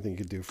game than anything you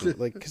could do for,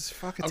 like, because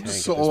fuck a tank.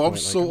 I'm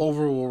so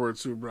over World War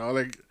II, bro.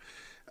 Like,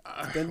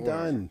 it's been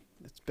done.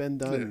 It's been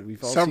done. Yeah,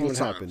 We've all seen what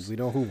happened. We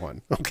know who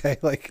won. Okay,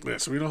 like,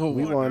 yes, we know who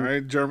won.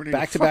 Right? Germany,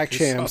 back-to-back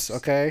champs.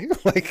 Okay,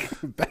 like,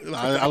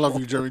 I love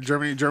you, Germany.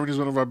 Germany is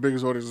one of our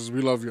biggest audiences.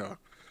 We love y'all.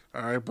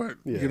 All right, but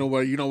you know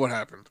what? You know what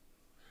happened.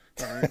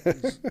 All right,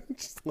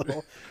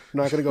 I'm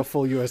not gonna go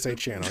full USA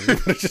channel.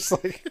 Just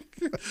like,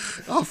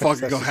 I'll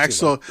fucking go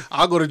hacksaw.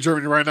 I'll go to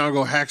Germany right now and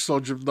go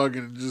hacksaw Jim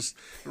Duggan and just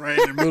right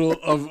in the middle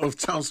of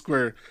town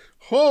square.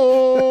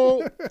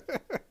 Ho!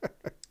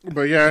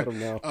 But yeah,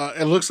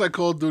 it looks like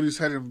Call of Duty's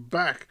heading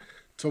back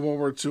to World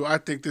War II. I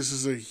think this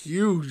is a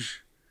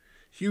huge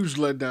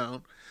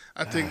letdown.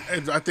 I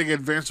think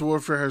Advanced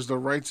Warfare has the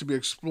right to be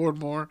explored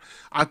more.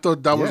 I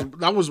thought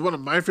that was one of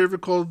my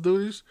favorite Call of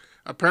Duties.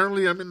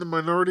 Apparently, I'm in the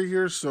minority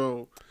here,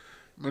 so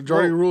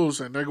majority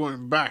rules, and they're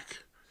going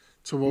back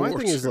to World War II. My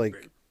thing is,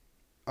 like,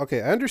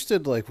 okay, I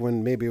understood, like,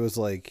 when maybe it was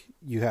like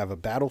you have a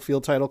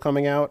Battlefield title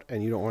coming out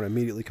and you don't want to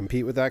immediately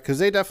compete with that, because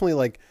they definitely,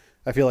 like,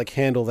 I feel like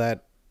handle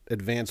that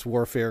Advanced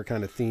Warfare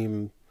kind of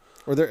theme,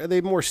 or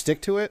they more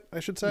stick to it, I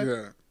should say.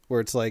 Yeah.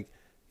 Where it's like,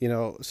 you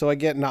know, so I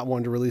get not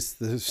wanting to release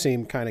the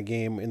same kind of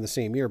game in the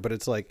same year, but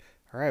it's like,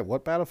 all right,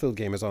 what Battlefield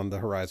game is on the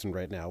horizon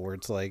right now? Where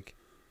it's like,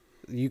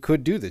 you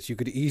could do this. You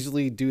could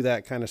easily do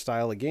that kind of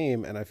style of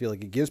game, and I feel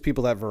like it gives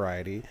people that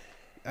variety.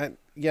 And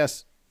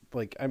yes,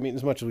 like, I mean,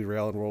 as much as we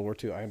rail in World War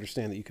II, I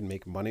understand that you can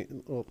make money.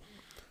 Well,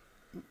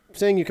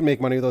 saying you can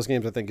make money with those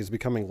games, I think, is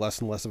becoming less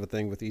and less of a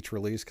thing with each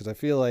release, because I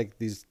feel like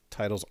these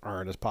titles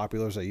aren't as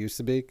popular as they used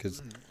to be.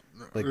 Because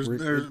like,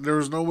 there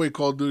was no way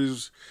Call of Duty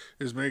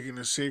is making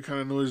the same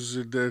kind of noise as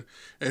it did.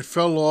 It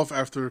fell off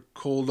after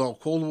Cold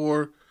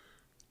War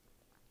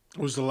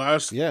was the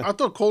last. Yeah. I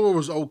thought Cold War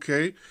was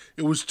okay.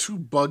 It was too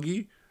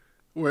buggy,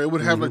 where it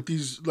would have like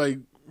these like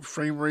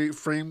frame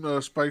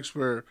spikes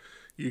where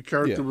your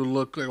character would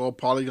look like all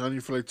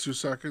polygony for like 2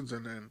 seconds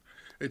and then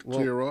it'd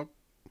clear up.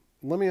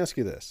 Let me ask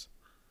you this.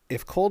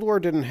 If Cold War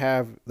didn't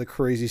have the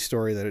crazy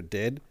story that it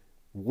did,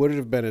 would it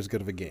have been as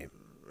good of a game?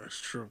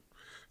 That's true.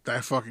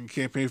 That fucking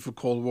campaign for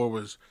Cold War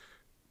was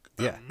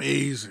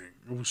amazing.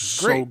 It was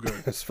so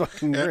good. It's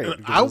fucking great.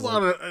 I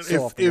want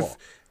to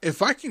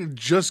if I can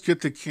just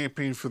get the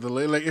campaign for the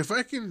like if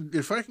I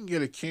can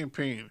get a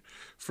campaign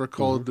for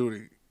Call of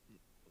Duty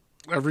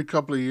every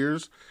couple of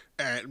years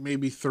at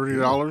maybe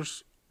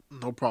 $30,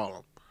 no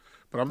problem.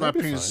 But I'm not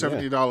paying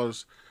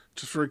 $70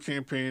 just for a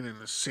campaign and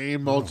the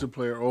same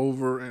multiplayer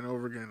over and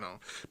over again. No,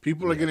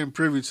 people are getting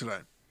privy to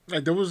that.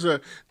 Like there's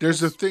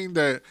a thing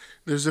that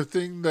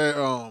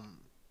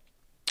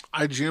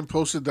IGN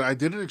posted that I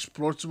didn't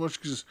explore too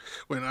much because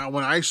when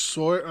I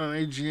saw it on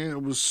IGN,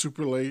 it was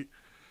super late,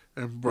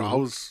 and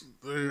bro,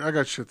 I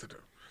got shit to do.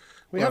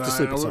 We have to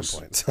sleep at some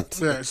point.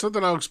 Yeah,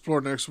 something I'll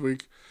explore next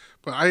week.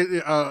 But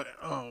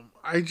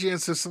IGN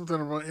says something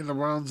in the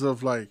rounds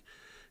of like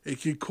it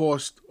could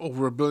cost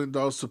over $1 billion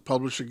to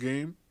publish a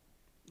game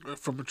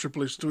from a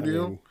AAA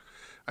studio.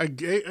 I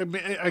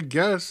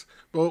guess.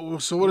 But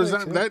so what is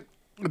that?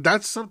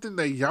 That's something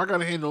that y'all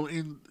gotta handle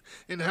in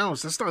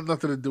house. That's not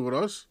nothing to do with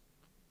us.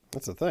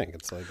 That's the thing.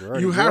 It's like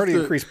we already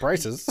increased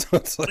prices. So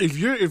it's like,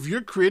 if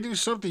you're creating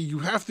something, you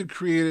have to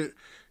create it.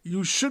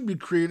 You should be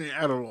creating it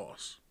at a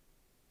loss.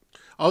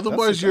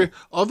 Otherwise,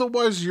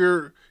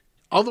 you're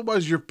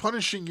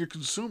punishing your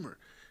consumer.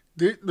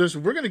 We're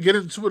going to get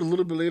into it a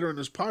little bit later in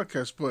this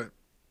podcast, but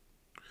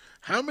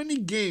how many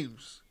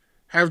games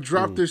have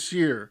dropped this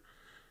year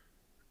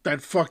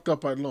that fucked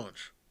up at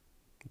launch?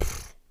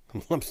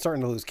 I'm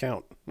starting to lose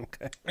count.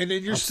 Okay. And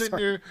then you're sitting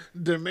there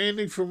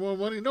demanding for more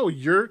money. No,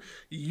 you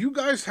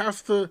guys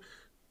have to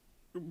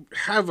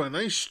have a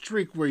nice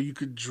streak where you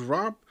could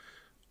drop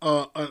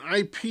an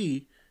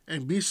IP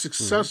and be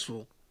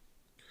successful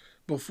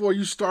before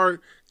you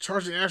start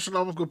charging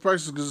astronomical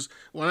prices. Because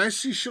when I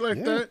see shit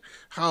like that,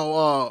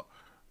 how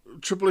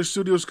AAA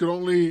studios could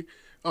only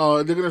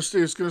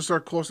it's gonna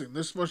start costing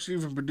this much to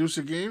even produce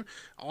a game.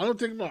 I don't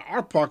think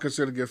our pockets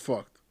are gonna get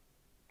fucked.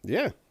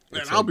 Yeah.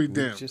 And I'll be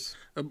damned.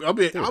 I'll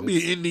be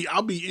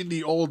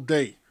indie all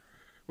day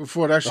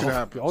before that shit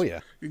happens. Oh yeah.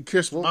 You can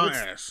kiss my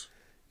ass.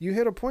 you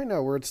hit a point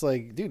now where it's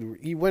like, dude,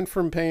 you went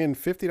from paying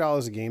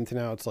 $50 a game to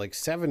now it's like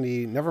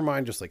 70. Never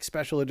mind, just like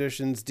special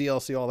editions,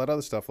 DLC, all that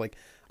other stuff. Like,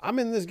 I'm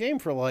in this game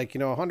for like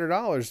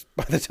 $100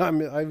 by the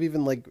time I've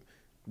even like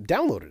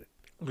downloaded it.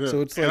 Yeah.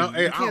 So it's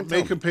like I'll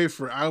make them pay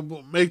for it. I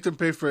will make them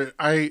pay for it.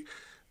 I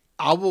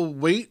will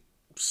wait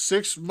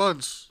 6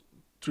 months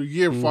to a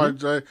year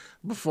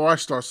before I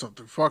start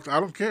something. Fuck,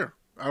 I don't care.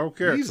 I don't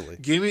care. Easily.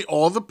 Give me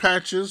all the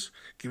patches,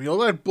 give me all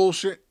that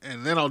bullshit,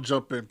 and then I'll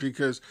jump in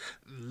because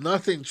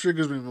nothing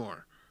triggers me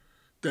more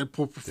than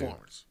poor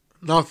performance.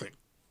 Yeah. Nothing.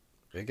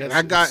 And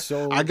I got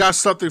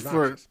something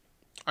for it.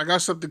 I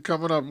got something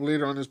coming up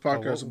later on this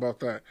podcast about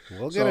that.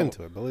 We'll get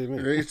into it, believe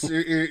me.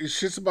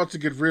 Shit's about to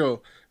get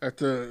real at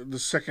the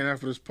second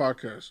half of this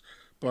podcast.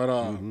 But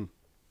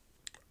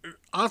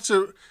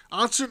answer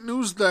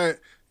news that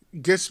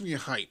gets me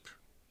hype.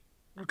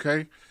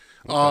 Okay?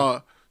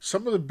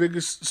 Some of the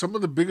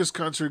biggest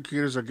content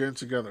creators are getting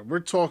together. We're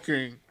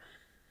talking.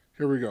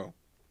 Here we go.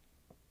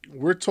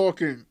 We're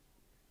talking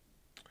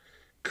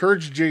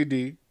Courage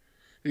JD.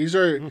 These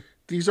are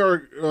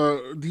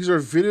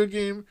video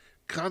game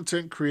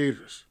content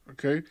creators.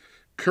 Okay,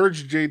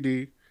 Courage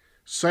JD,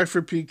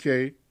 Cypher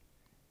PK,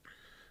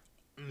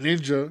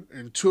 Ninja,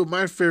 and two of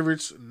my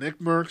favorites, Nick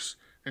Merckx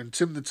and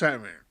Tim the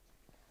Tatman.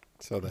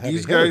 So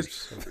these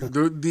guys,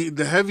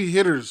 the heavy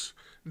hitters.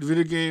 In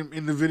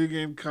the video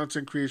game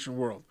content creation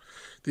world.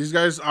 These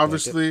guys,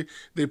 obviously,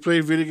 they play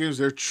video games.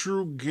 They're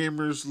true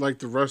gamers like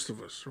the rest of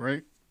us,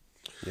 right?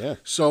 Yeah.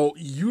 So,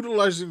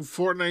 utilizing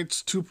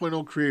Fortnite's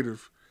 2.0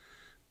 creative,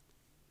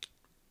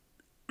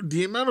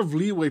 the amount of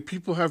leeway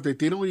people have that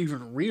they don't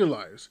even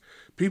realize.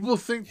 People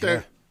think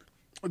that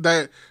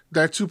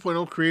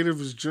 2.0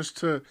 creative is just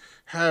to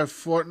have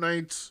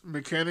Fortnite's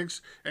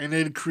mechanics and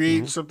then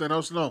create something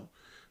else. No.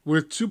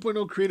 With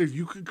 2.0 creative,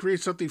 you can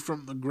create something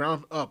from the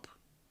ground up.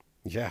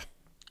 Yeah.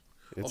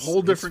 A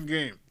whole different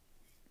game.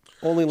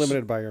 Only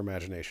limited by your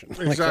imagination.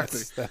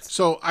 Exactly. That's...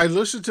 So I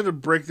listened to the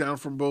breakdown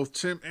from both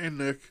Tim and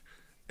Nick,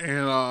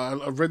 and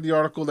I read the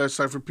article that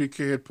Cypher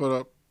PK had put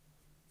up.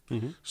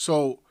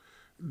 So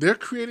they're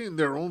creating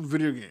their own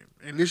video game.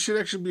 And this should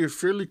actually be a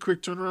fairly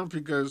quick turnaround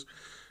because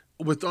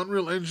with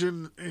Unreal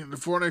Engine and the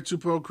Fortnite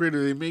 2.0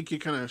 creator, they make it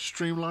kind of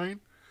streamlined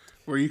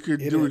where you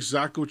could do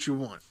exactly what you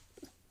want.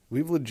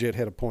 We've legit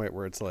hit a point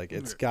where it's like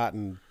it's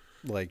gotten...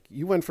 Like,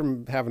 you went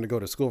from having to go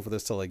to school for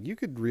this to, like, you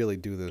could really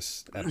do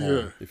this at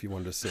home if you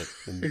wanted to sit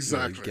and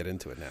really get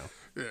into it now.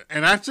 Yeah.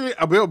 And actually,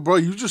 bro,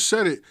 you just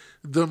said it.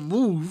 The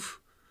move,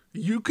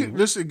 you can,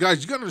 listen,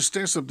 guys, you got to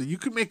understand something. You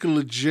can make a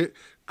legit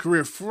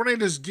career.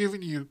 Fortnite is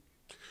giving you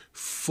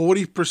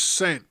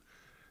 40%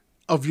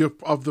 of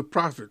the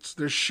profits.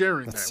 They're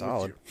sharing That's that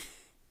solid. with you.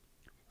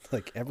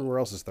 Like, everywhere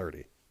else is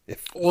 30.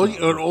 All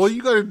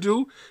you got to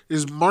do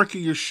is market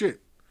your shit.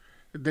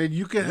 Then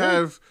you can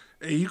have...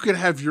 You could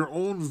have your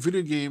own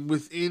video game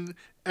within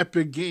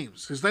Epic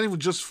Games. It's not even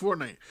just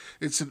Fortnite.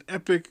 It's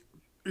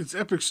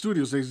Epic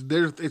Studios.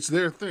 It's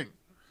their thing.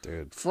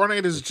 Dude,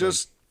 Fortnite is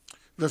just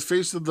the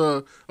face of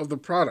the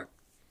product.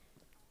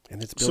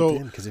 And it's built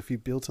in because if you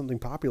build something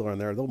popular on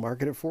there, they'll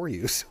market it for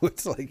you. So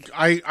it's like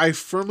I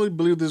firmly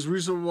believe there's a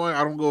reason why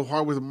I don't go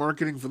hard with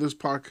marketing for this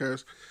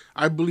podcast.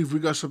 I believe we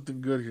got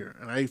something good here,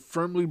 and I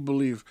firmly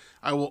believe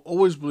I will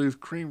always believe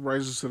cream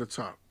rises to the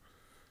top.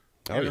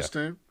 You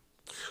understand?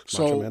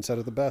 So Macho Man said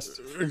it the best.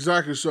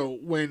 Exactly. So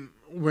when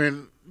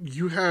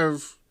you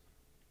have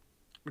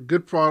a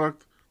good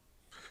product,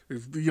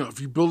 if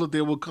you build it,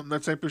 they will come.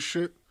 That type of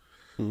shit.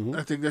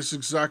 I think that's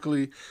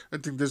exactly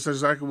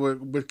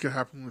what could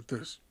happen with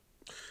this.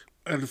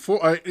 And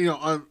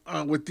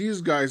with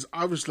these guys,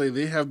 obviously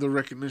they have the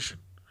recognition.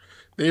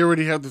 They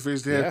already have the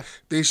face.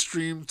 They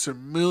stream to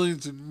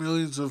millions and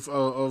millions of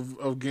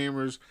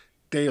gamers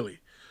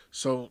daily.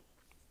 So.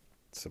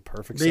 It's a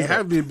perfect. They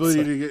have the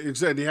ability to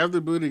get They have the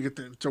ability to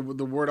get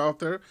the word out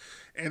there,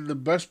 and the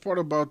best part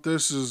about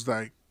this is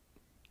like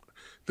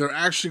they're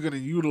actually going to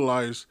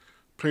utilize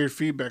player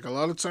feedback. A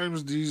lot of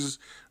times, these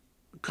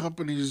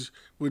companies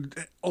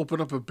would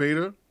open up a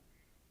beta,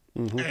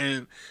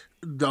 and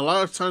a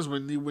lot of times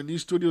when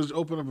these studios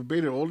open up a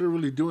beta, all they're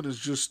really doing is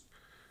just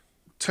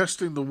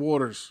testing the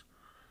waters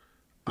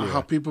on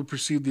how people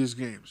perceive these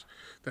games.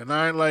 They're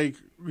not like,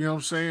 you know what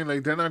I'm saying?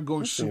 Like, they're not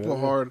going super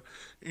hard.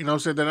 You know what I'm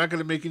saying? They're not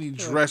going to make any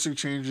drastic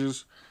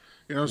changes.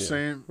 You know what I'm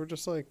saying? We're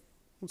just like,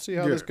 let's see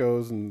how this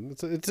goes. And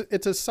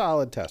it's a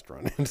solid test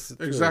run.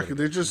 Exactly.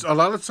 They're just, a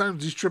lot of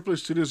times, these AAA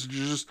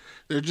studios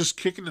they're just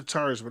kicking the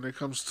tires when it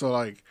comes to,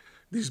 like,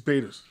 these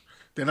betas.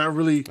 They're not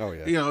really,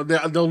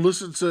 they'll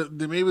listen to,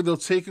 maybe they'll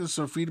take in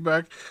some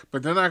feedback,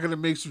 but they're not going to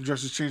make some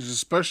drastic changes,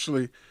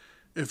 especially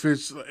if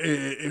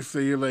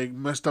they, like,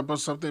 messed up on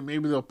something.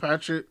 Maybe they'll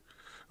patch it.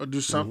 Or do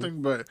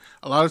something, but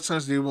a lot of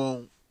times they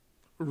won't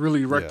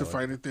really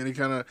rectify anything. They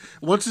kind of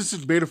once it's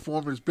in beta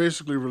form, it's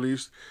basically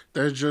released.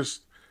 They're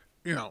just,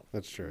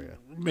 that's true.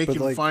 Yeah,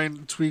 making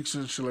fine tweaks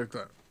and shit like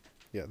that.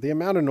 Yeah, the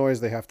amount of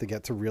noise they have to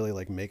get to really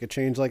like make a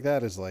change like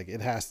that is like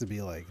it has to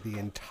be like the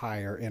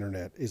entire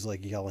internet is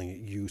like yelling at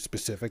you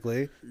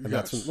specifically, and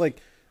that's when,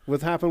 like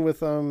what happened with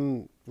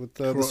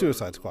the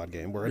Suicide Squad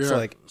game, where it's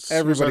like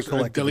everybody Suicide-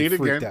 collectively delete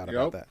freaked again. out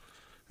about Yep.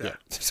 that. Yeah.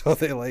 So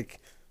they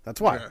that's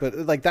why. Yeah.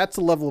 But that's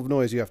the level of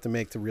noise you have to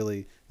make to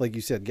really, like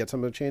you said, get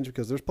something to change,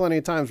 because there's plenty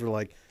of times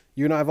where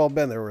you and I have all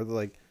been there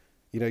where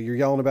you're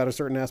yelling about a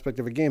certain aspect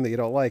of a game that you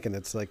don't like, and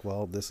it's like,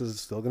 well, this is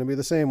still going to be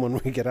the same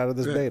when we get out of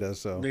this beta.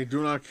 So they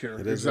do not care.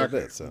 It is what Exactly.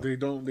 it is, so.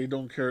 They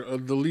don't care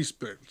the least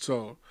bit.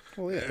 So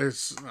Well, yeah.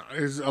 it's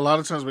a lot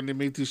of times when they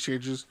make these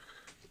changes,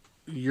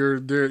 they're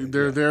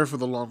there for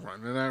the long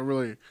run. They're not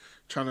really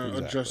trying to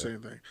adjust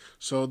anything.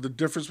 So the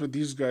difference with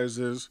these guys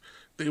is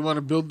they want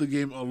to build the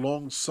game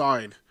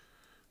alongside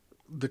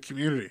the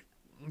community.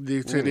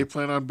 They say they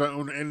plan on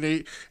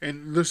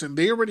and listen,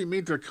 they already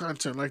made their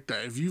content like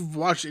that. If you've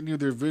watched any of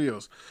their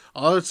videos,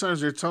 a lot of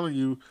times they're telling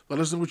you, let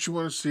us know what you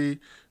want to see.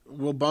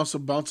 We'll bounce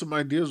some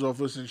ideas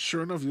off us, and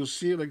sure enough, you'll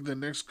see it the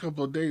next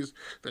couple of days.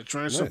 They're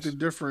trying something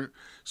different.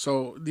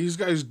 So these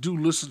guys do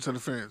listen to the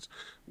fans,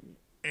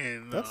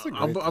 and That's the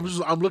great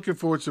I'm looking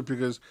forward to it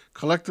because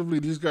collectively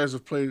these guys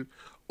have played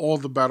all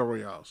the battle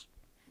royales,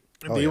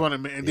 and they want to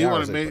make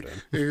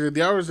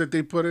the hours that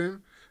they put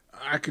in.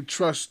 I could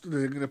trust that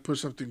they're going to put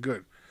something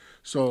good.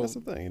 So That's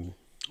the thing.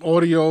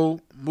 Audio,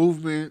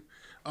 movement,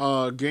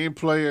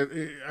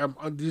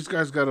 gameplay. These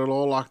guys got it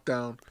all locked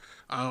down.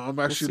 I'm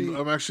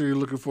actually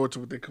looking forward to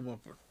what they come up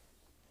with.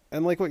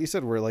 And like what you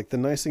said, where the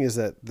nice thing is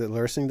that they're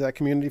listening to that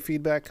community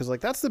feedback, because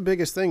that's the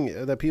biggest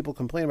thing that people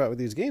complain about with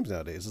these games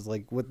nowadays is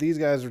what these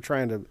guys are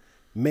trying to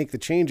make the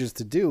changes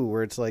to do,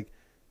 where it's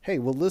hey,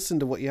 we'll listen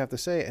to what you have to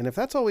say, and if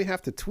that's all we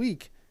have to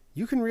tweak,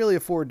 you can really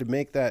afford to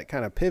make that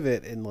kind of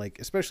pivot, and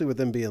especially with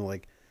them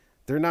being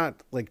they're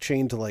not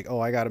chained to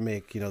I got to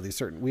make these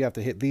certain, we have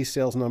to hit these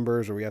sales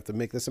numbers or we have to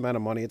make this amount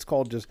of money. It's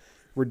called just,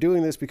 we're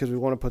doing this because we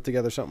want to put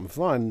together something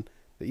fun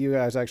that you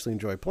guys actually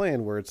enjoy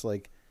playing, where it's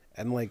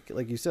and like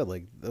you said,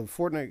 the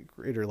Fortnite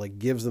creator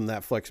gives them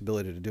that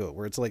flexibility to do it,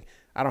 where it's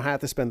I don't have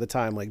to spend the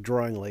time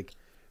drawing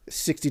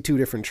 62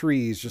 different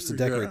trees just to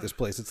decorate this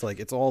place. It's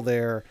it's all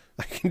there.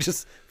 I can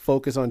just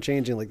focus on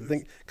changing the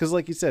thing, because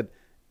you said,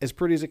 as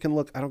pretty as it can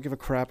look, I don't give a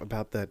crap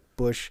about that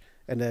bush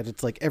and that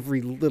it's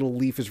every little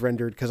leaf is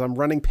rendered, because I'm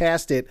running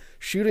past it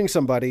shooting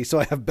somebody, so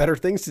I have better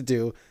things to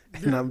do,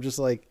 and I'm just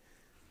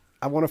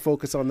I want to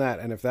focus on that.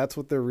 And if that's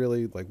what they're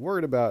really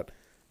worried about,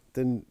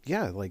 then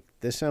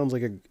this sounds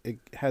it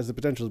has the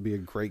potential to be a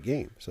great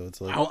game. So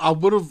it's I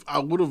would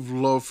have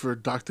loved for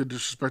Dr.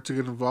 Disrespect to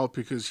get involved,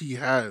 because he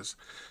has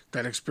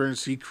that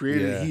experience. He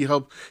created,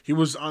 he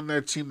was on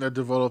that team that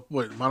developed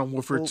Modern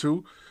Warfare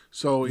 2.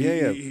 So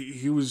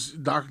he was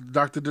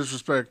Dr.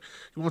 Disrespect.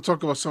 You want to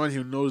talk about somebody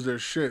who knows their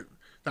shit?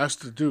 That's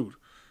the dude.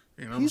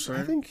 You know what I'm saying?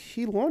 I think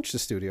he launched the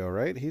studio,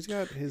 right? He's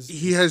got his.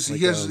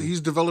 He's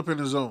developing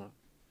his own.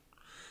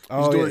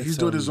 He's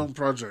doing his own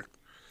project.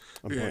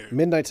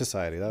 Midnight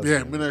Society. That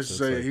was Midnight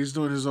Society. He's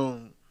doing his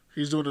own.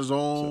 He's doing his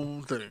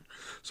own thing.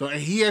 So,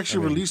 and he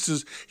actually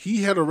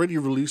he had already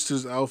released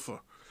his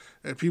alpha,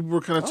 and people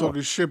were kind of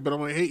talking shit. But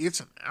I'm hey,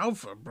 it's an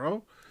alpha,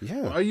 bro.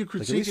 Yeah. Why are you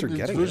critiquing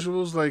these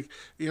visuals?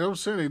 You know what I'm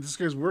saying? This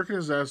guy's working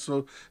his ass.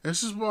 So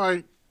this is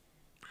why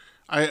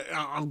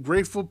I'm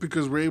grateful,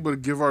 because we're able to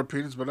give our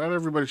opinions, but not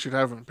everybody should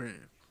have an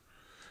opinion.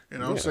 You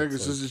know what I'm saying?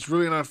 It's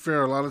really not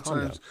fair. A lot of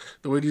times,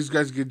 the way these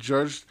guys get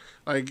judged,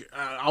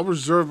 I'll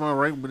reserve my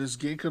right when this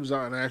game comes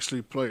out and I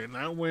actually play it.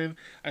 Not when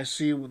I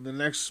see when the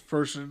next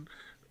person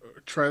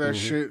try that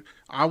shit.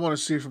 I want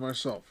to see it for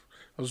myself.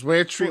 The way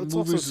I treat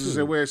movies is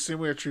the same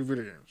way I treat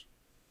video games.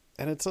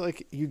 And it's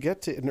you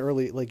get to an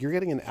early, you're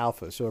getting an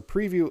alpha, so a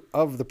preview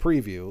of the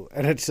preview,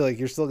 and it's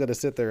you're still going to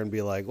sit there and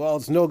be well,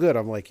 it's no good.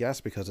 I'm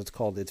yes, because it's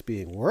called It's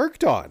Being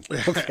Worked On.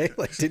 Okay,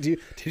 did you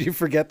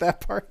forget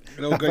that part?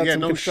 No good. Yeah,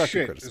 no shit.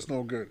 Criticism. It's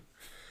no good.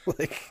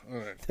 All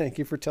right. Thank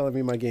you for telling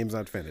me my game's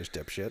not finished,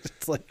 dipshit.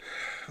 It's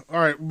all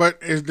right, but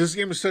this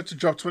game is set to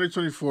drop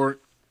 2024.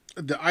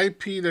 The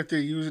IP that they're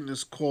using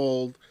is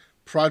called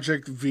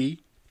Project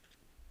V.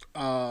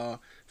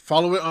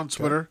 Follow it on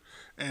Twitter.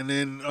 And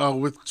then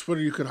with Twitter,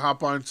 you can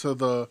hop onto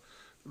the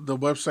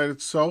website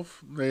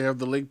itself. They have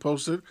the link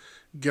posted.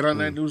 Get on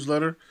that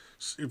newsletter.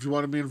 If you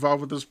want to be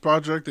involved with this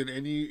project in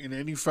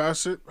any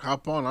facet,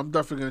 hop on. I'm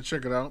definitely going to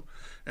check it out.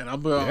 And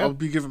I'll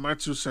be giving my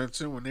 2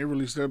 cents in when they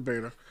release their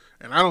beta.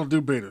 And I don't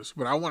do betas,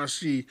 but I want to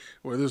see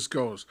where this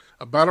goes.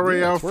 A battle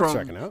royale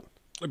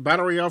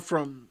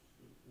from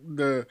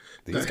the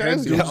these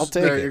guys. Yeah, I'll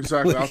take it.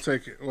 Exactly, I'll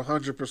take it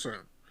 100%.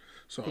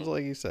 So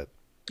like you said.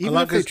 Even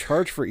if they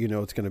charge for it,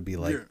 it's going to be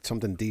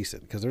something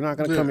decent, because they're not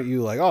going to come at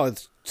you oh,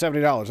 it's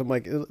 $70. I'm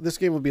this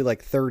game would be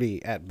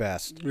 $30 at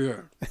best.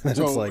 Yeah. And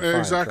so fine,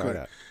 exactly.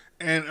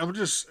 And I'm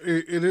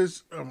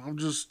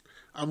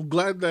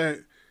glad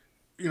that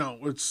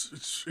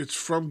it's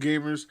from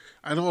gamers.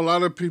 I know a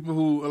lot of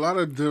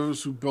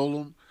devs who build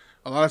them.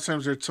 A lot of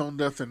times they're tone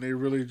deaf, and they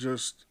really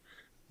just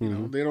they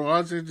don't.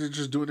 They're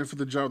just doing it for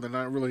the job. They're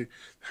not really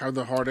have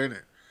the heart in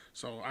it.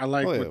 So I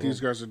like what these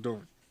guys are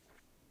doing.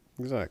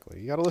 Exactly.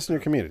 You got to listen to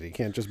your community. You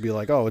can't just be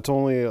oh, it's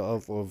only a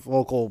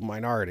vocal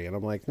minority. And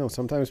I'm no,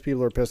 sometimes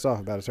people are pissed off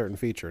about a certain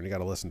feature, and you got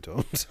to listen to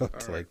them. So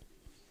it's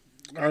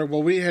All right.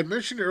 Well, we had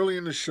mentioned earlier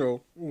in the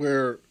show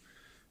where,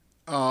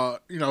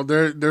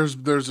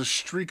 there's a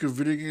streak of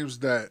video games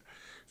that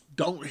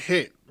don't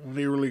hit when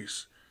they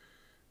release,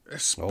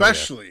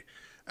 especially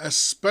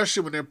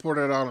when they're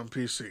ported out on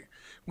PC,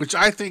 which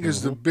I think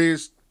is the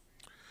biggest.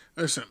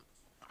 Listen,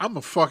 I'm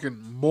a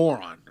fucking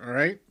moron. All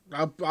right,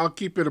 I'll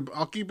keep it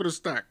a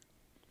stack.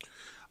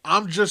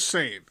 I'm just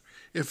saying,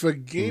 if a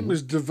game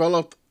is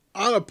developed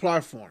on a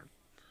platform,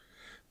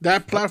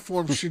 that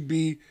platform should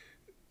be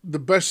the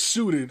best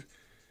suited.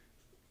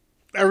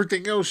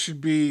 Everything else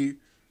should be,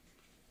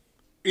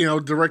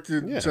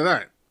 directed to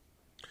that.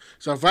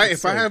 So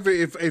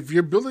if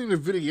you're building a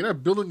video, you're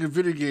not building a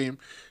video game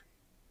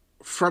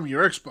from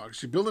your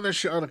Xbox. You're building that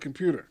shit on a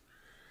computer.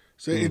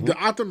 So the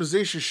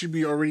optimization should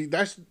be it's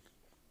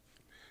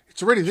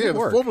already there. The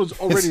formula's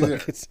already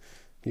there.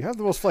 You have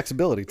the most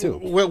flexibility too.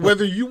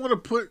 Whether you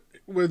want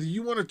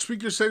to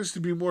tweak your settings to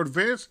be more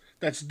advanced,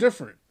 that's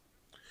different.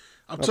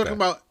 I'm talking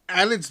about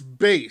at its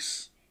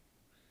base.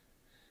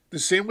 The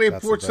same way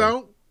it ports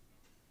out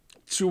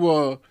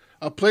to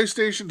a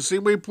PlayStation, the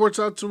same way it ports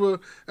out to a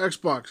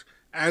Xbox,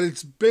 at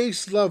its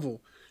base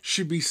level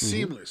should be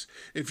seamless.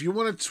 If you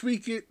want to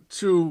tweak it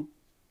to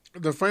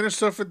the finer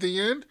stuff at the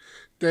end,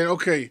 then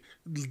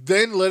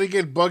then let it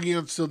get buggy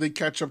until they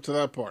catch up to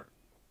that part.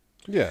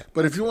 Yeah.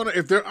 But if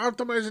they're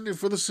optimizing it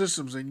for the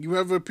systems and you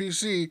have a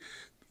PC,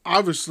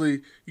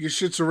 obviously your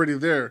shit's already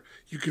there.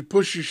 You could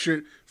push your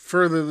shit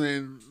further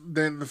than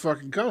the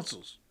fucking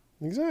consoles.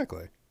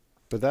 Exactly.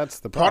 But that's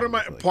the part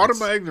problem. of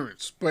my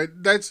ignorance.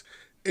 But that's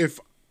if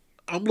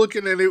I'm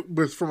looking at it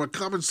from a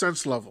common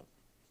sense level.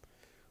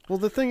 Well,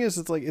 the thing is,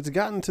 it's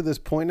gotten to this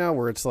point now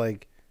where it's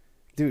like,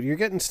 dude, you're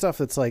getting stuff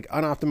that's like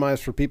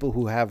unoptimized for people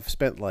who have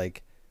spent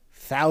like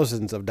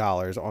thousands of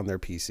dollars on their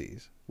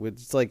PCs.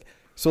 It's like,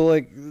 so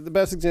like the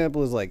best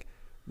example is like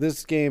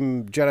this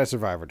game Jedi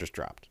Survivor just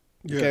dropped.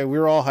 Okay, we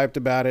were all hyped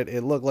about it.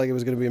 It looked like it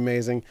was going to be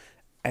amazing,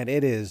 and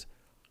it is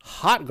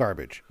hot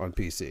garbage on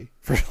PC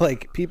for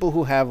like people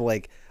who have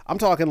like, I'm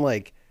talking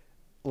like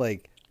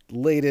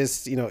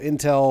latest,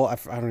 Intel, I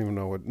don't even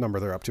know what number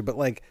they're up to, but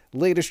like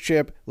latest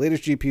chip,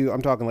 latest GPU.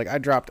 I'm talking like I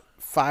dropped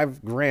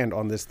 $5,000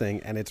 on this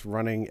thing and it's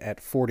running at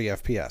 40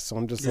 FPS. So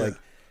I'm just like,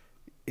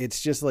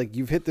 it's just like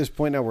you've hit this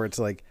point now where it's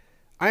like,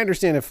 I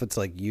understand if it's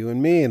like you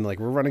and me and like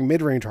we're running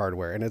mid-range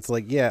hardware and it's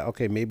like, yeah,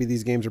 okay, maybe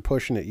these games are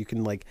pushing it. You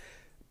can like,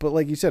 but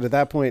like you said, at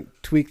that point,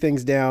 tweak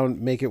things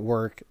down, make it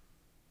work,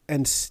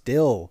 and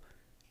still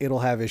it'll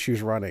have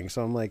issues running.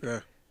 So I'm like,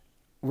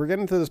 we're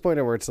getting to this point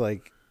now where it's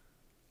like,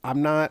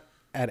 I'm not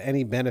at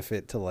any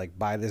benefit to like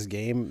buy this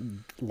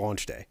game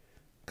launch day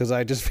because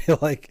I just feel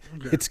like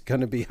it's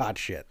gonna be hot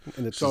shit,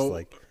 and it's just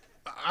like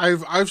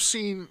I've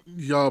seen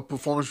your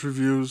performance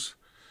reviews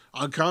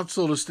on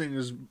console. This thing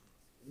is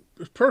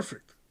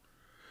perfect.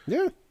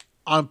 Yeah,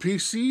 on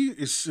PC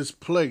it's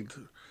plagued.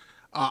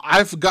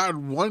 I've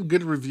gotten one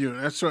good review,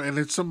 and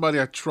it's somebody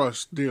I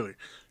trust dearly.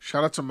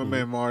 Shout out to my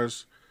man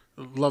Mars.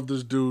 Love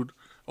this dude.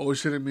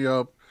 Always hitting me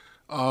up.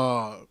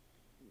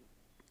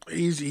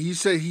 He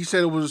said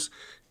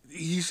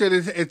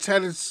it's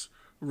had its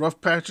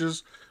rough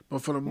patches,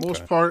 but for the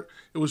most part,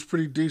 it was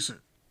pretty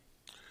decent.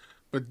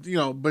 But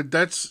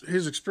that's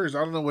his experience. I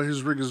don't know what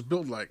his rig is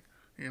built like.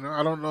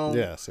 I don't know.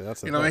 Yeah, so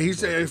that's he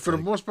said for the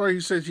most part, he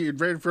said it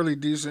ran fairly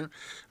decent.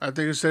 I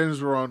think his settings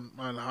were on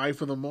high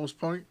for the most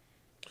part.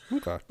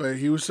 Okay, but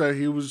he was,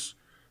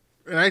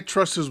 and I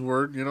trust his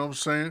word. You know what I'm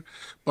saying?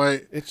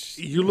 But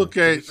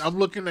I'm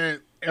looking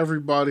at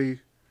everybody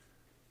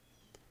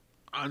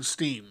on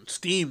Steam.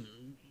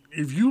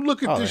 If you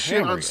look at this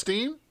shit on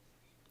Steam,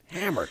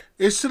 hammered.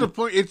 It's to the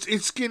point.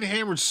 It's getting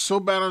hammered so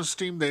bad on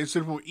Steam that it's to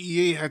the point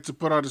EA had to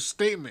put out a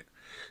statement.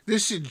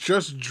 This shit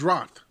just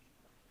dropped.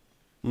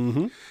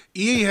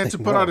 EA had to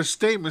put out a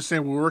statement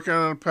saying we're working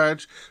on a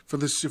patch for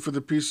the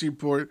PC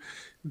port.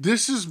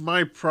 This is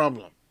my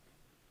problem.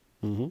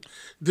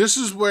 This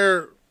is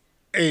where,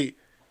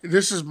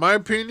 this is my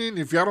opinion.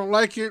 If y'all don't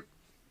like it,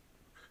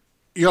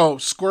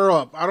 square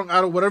up. I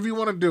don't. Whatever you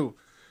want to do,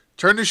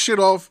 turn this shit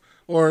off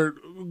or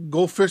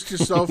go fist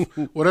yourself.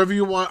 Whatever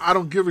you want. I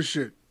don't give a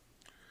shit.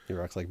 He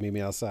rocks like meet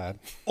me outside.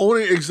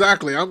 Only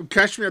exactly. I'm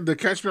catch me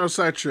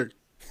outside trick.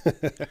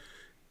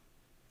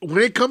 When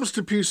it comes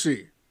to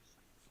PC,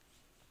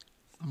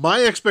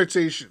 my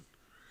expectation,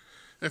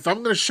 if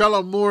I'm going to shell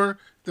out more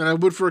than I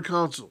would for a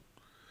console,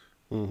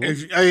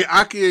 if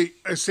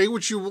I say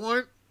what you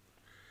want,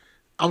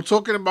 I'm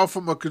talking about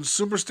from a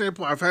consumer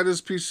standpoint. I've had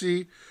this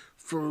PC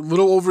for a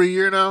little over a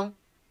year now,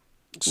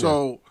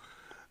 so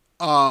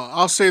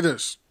I'll say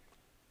this: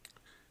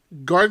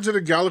 Guardians of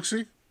the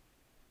Galaxy,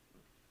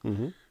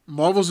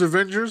 Marvel's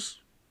Avengers,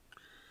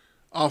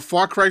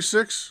 Far Cry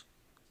 6.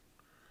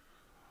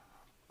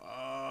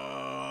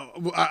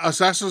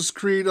 Assassin's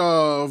Creed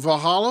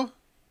Valhalla.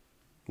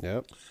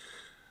 Yep.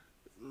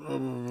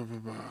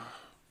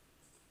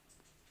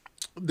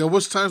 There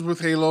was times with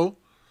Halo,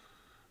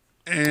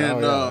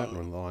 and that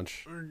one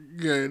launch.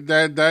 Yeah,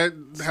 that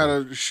had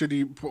a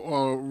shitty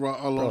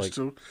launch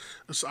too.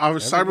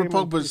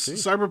 Cyberpunk, but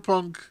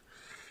Cyberpunk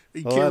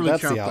You Well, can't really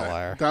that's count the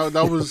outlier.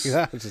 That was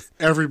That was just-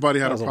 everybody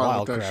had That a was a problem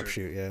wild with that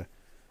shit. crapshoot, yeah.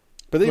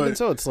 But even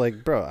so, it's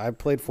like, bro, I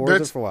played Forza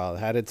That's- for a while. It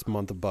had its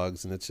month of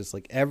bugs, and it's just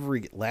like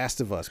every Last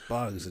of Us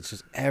bugs. It's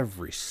just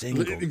every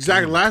single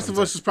Exactly. game Last comes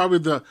of Us up. is probably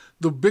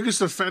the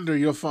biggest offender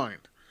you'll find.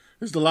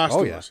 Is the Last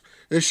Oh, of yeah. Us.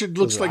 This shit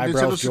looks Was it like Nintendo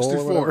Eyebrows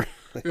Joel or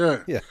 64.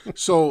 Yeah. Yeah.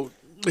 So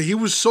he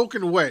was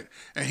soaking wet,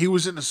 and he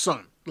was in the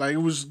sun. Like, it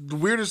was the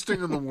weirdest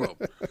thing in the world.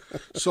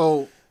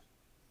 So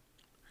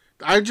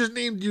I just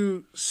named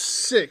you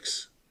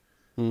 6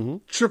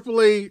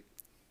 AAA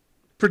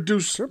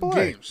produced AAA.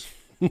 games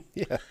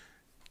Yeah.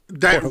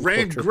 that Quote, ran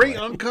unquote, great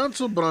AAA. on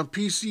console, but on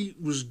PC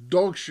was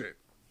dog shit.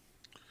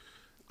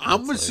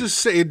 I'm gonna just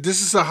say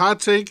this is a hot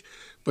take,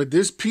 but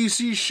this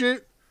PC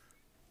shit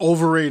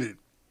overrated.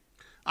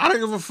 I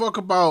don't give a fuck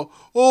about,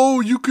 oh,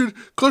 you could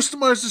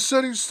customize the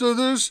settings to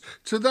this,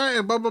 to that,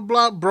 and blah blah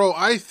blah. Bro,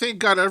 I thank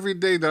God every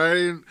day that I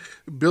didn't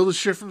build a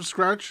shit from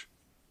scratch.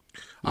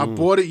 I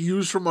bought it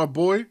used from my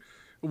boy,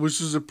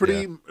 which is it's a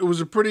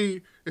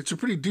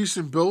pretty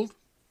decent build.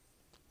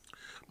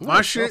 My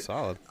it's still shit,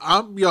 solid.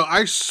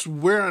 I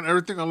swear on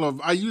everything I love.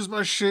 I use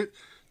my shit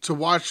to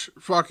watch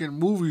fucking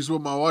movies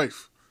with my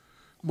wife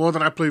more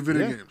than I play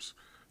video games.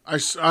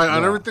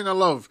 On everything I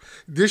love.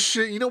 This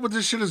shit, you know what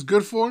this shit is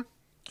good for?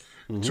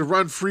 To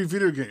run free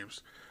video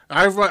games.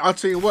 I'll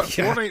tell you what,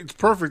 Yeah. Fortnite's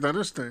perfect on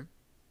this thing.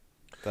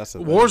 That's a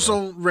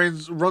Warzone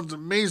runs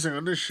amazing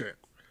on this shit.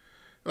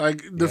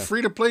 Like the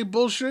free to play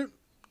bullshit,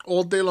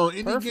 all day long.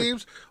 Indie Perfect.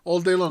 games, all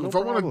day long. No If I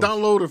want to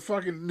problems. download a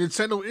fucking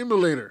Nintendo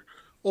emulator,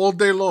 all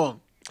day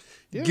long.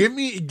 Yeah. Give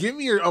me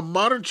a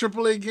modern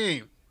AAA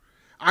game.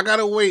 I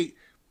gotta wait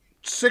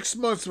 6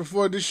 months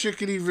before this shit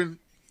can even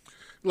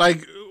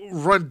like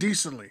run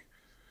decently.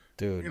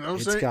 Dude, You know what I'm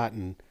it's saying?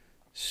 gotten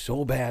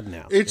so bad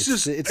now. It's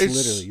just- it's it's-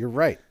 literally, you're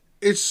right.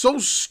 It's so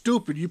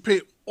stupid. You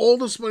pay all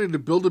this money to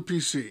build a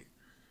PC,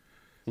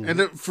 and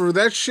then for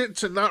that shit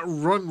to not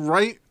run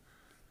right.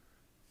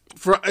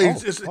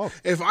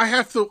 If I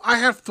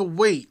have to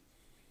wait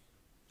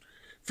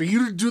for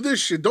you to do this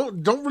shit.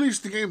 Don't release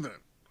the game then.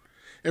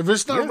 If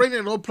it's not ready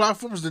on all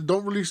platforms, then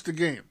don't release the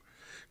game.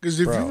 Because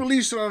if you Bro.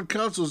 release it on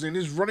consoles and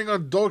it's running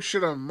on dog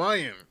shit on my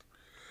end,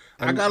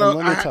 And let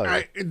me tell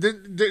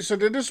you. so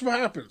then this is what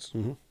happens.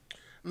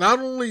 Not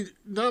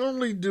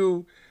only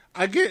do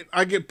I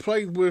get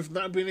plagued with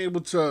not being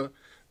able to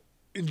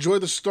enjoy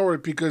the story,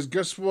 because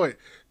guess what?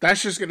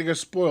 That's just gonna get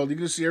spoiled. You're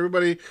gonna see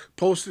everybody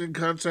posting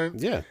content.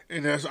 Yeah.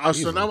 And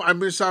so now I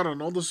miss out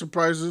on all the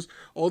surprises,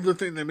 all the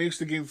thing that makes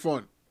the game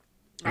fun.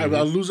 I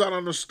lose out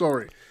on the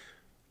story.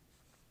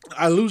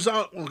 I lose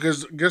out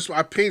because guess what?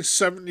 I paid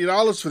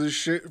 $70 for this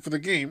shit for the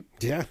game.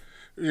 Yeah.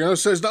 You know,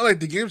 so it's not like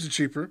the games are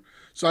cheaper.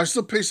 So I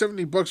still pay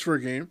 $70 for a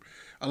game,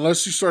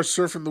 unless you start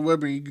surfing the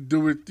web and you can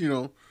do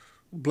it,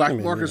 black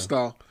market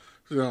style.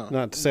 Yeah.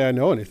 Not to say I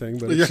know anything,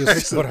 but it's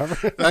just whatever.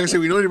 Like I said,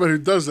 we know anybody who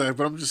does that,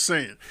 but I'm just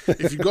saying,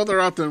 if you go that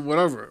route, then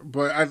whatever.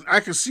 But I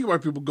can see why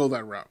people go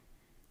that route.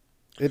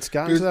 It's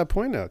gotten to that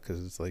point now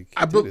because it's like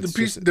I built dude, the it's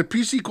PC. just- The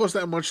PC costs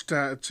that much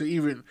to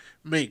even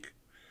make,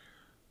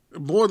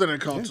 more than a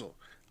console.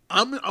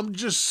 I'm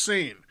just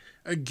saying,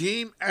 a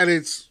game at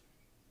its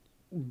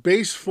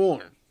base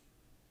form,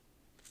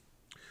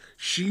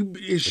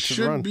 it should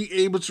run. be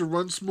able to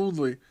run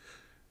smoothly.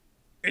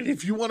 And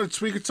if you want to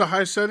tweak it to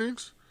high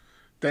settings,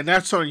 then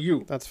that's on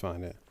you. That's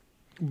fine. Yeah.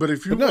 But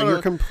if you But no, want,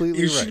 you're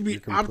completely it right. should be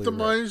You're completely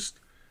right. optimized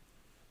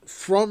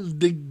from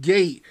the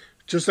gate,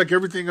 just like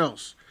everything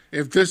else.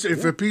 If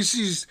a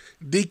PC's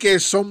DK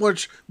is so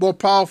much more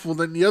powerful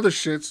than the other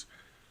shits,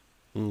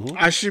 Mm-hmm.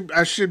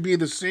 I should be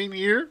the same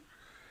here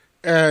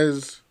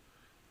as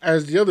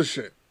the other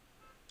shit.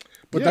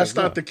 But Yeah, that's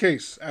no. not the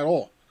case at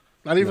all.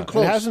 Not even No,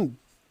 close.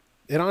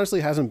 It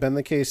honestly hasn't been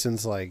the case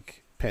since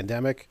like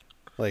pandemic,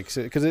 like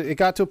because it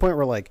got to a point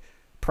where like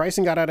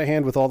pricing got out of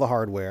hand with all the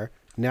hardware.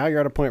 Now you're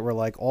at a point where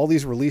like all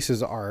these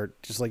releases are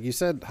just like you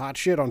said, hot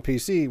shit on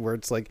PC, where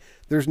it's like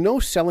there's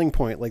no selling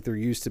point like there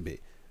used to be.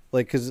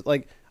 Like because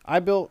like I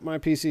built my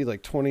PC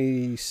like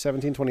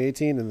 2017,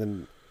 2018, and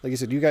then like you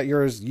said, you got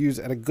yours used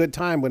at a good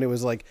time when it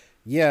was like,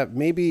 yeah,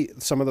 maybe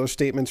some of those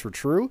statements were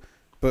true,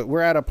 but we're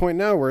at a point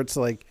now where it's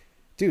like,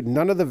 dude,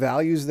 none of the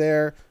values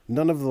there,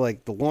 none of the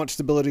like the launch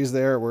stability is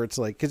there, where it's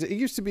like, because it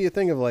used to be a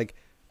thing of like,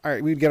 all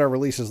right, we'd get our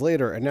releases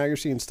later, and now you're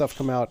seeing stuff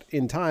come out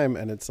in time,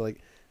 and it's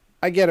like,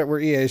 I get it, where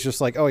EA is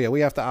just like, oh yeah,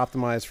 we have to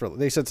optimize for.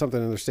 They said something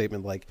in their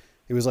statement like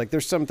it was like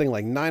there's something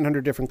like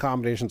 900 different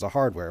combinations of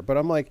hardware, but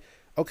I'm like,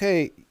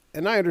 okay,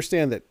 and I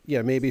understand that,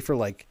 yeah, maybe for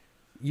like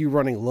you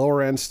running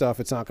lower end stuff,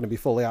 it's not going to be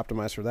fully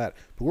optimized for that.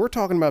 But we're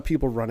talking about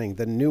people running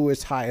the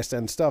newest, highest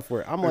end stuff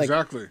where I'm like,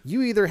 Exactly.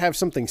 you either have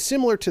something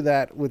similar to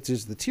that, which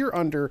is the tier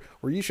under,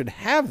 or you should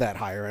have that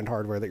higher end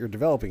hardware that you're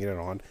developing it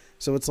on.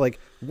 So it's like,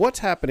 what's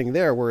happening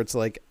there where it's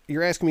like,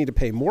 you're asking me to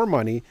pay more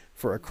money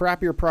for a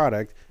crappier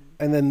product.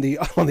 And then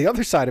on the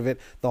other side of it,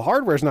 the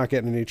hardware's not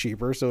getting any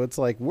cheaper. So it's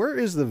like, where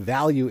is the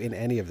value in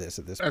any of this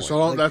at this That's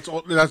point? all.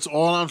 Like, That's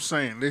all I'm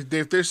saying.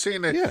 If they're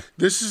saying that Yeah.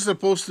 this is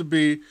supposed to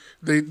be,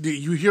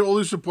 you hear all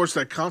these reports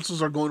that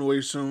consoles are going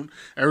away soon.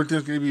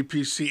 Everything's going to be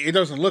PC. It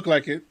doesn't look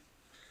like it.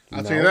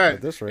 I'll No, tell you that.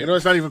 at this rate. You know,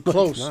 it's not even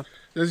close. not.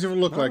 Doesn't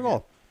even look Not like at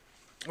all.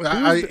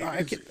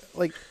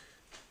 it.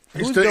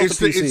 Who's built a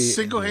PC? It's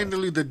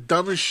single-handedly the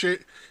dumbest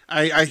shit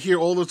I hear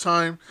all the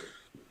time.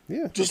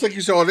 Yeah. Just like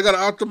you said, they got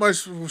to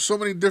optimize for so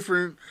many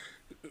different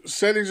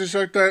settings and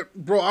shit like that.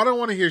 Bro, I don't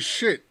want to hear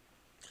shit.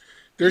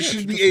 There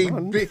should be a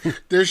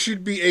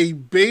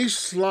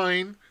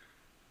baseline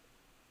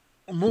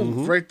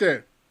move right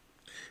there.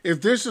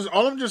 If this is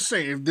all I'm just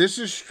saying, if this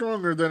is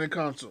stronger than a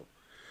console,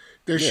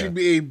 there should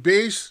be a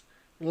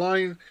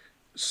baseline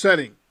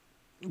setting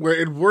where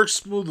it works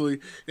smoothly.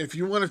 If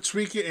you want to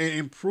tweak it and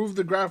improve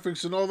the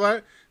graphics and all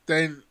that,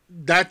 then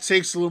that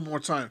takes a little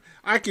more time.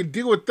 I can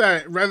deal with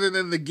that rather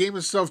than the game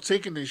itself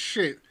taking this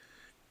shit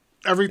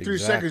every 3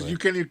 seconds. You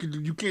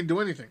can't do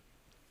anything.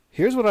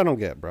 Here's what I don't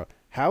get, bro.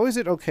 How is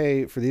it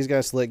okay for these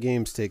guys to let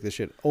games take this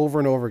shit over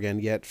and over again,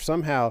 yet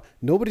somehow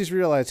nobody's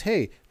realized,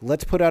 hey,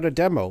 let's put out a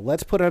demo.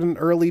 Let's put out an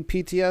early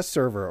PTS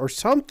server or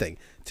something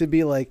to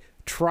be like,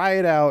 try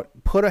it out,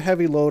 put a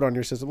heavy load on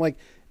your system. Like,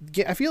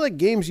 I feel like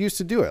games used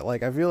to do it.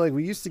 Like, I feel like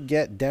we used to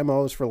get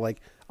demos for like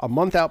a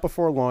month out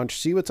before launch,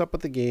 see what's up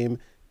with the game,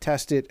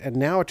 test it, and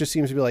now it just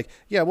seems to be like,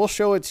 yeah, we'll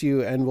show it to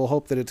you and we'll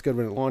hope that it's good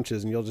when it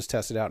launches and you'll just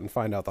test it out and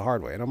find out the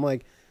hard way. And I'm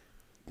like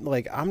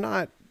I'm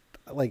not,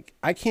 like,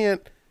 I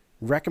can't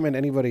recommend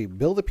anybody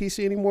build a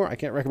PC anymore. I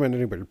can't recommend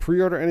anybody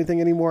pre-order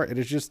anything anymore. It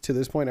is just to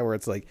this point where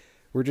it's like,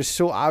 we're just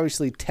so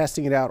obviously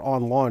testing it out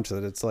on launch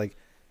that it's like,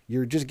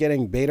 you're just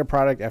getting beta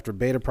product after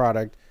beta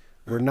product.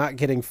 We're not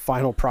getting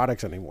final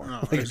products anymore. No,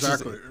 like,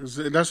 exactly.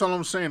 That's all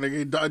I'm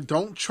saying. Like,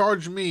 don't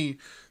charge me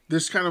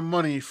this kind of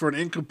money for an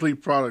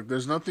incomplete product.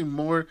 There's nothing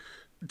more,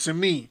 to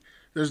me,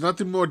 there's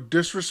nothing more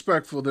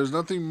disrespectful. There's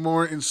nothing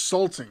more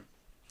insulting.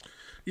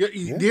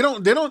 They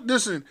don't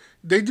listen.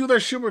 They do that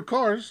shit with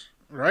cars,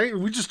 right?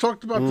 We just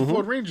talked about the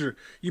Ford Ranger.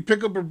 You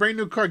pick up a brand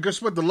new car.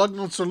 Guess what? The lug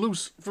nuts are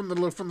loose from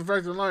the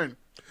factory line.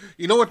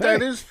 You know what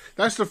that is?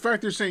 That's the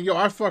factory saying, "Yo,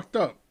 I fucked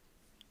up,"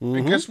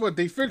 and guess what?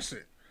 They fix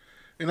it.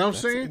 You know what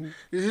I'm saying?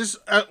 It's just,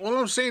 all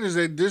I'm saying is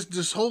that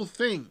this whole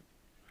thing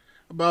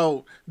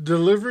about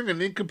delivering an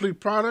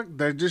incomplete product,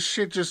 that this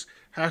shit just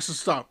has to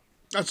stop.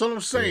 That's all I'm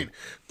saying.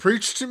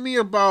 Preach to me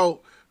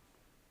about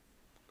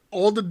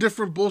all the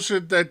different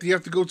bullshit that you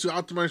have to go to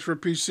optimize for a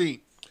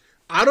PC.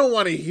 I don't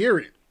want to hear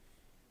it.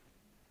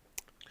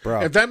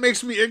 bro. If that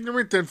makes me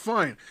ignorant, then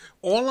fine.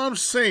 All I'm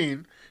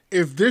saying,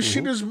 if this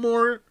shit is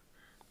more,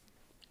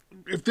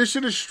 if this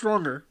shit is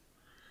stronger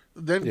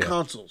than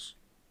consoles,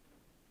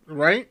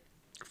 right?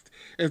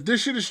 If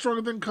this shit is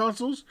stronger than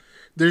consoles,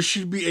 there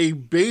should be a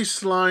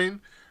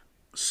baseline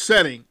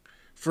setting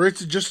for it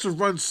to just to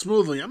run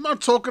smoothly. I'm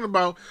not talking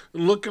about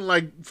looking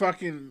like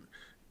fucking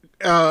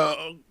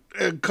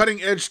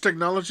cutting edge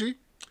technology.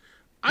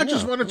 I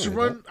just want it to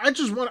run. I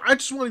just want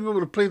to be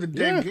able to play the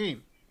damn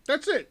game.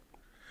 That's it.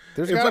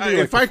 There's got to be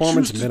like if I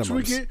performance choose to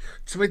tweak minimums. it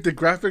to make the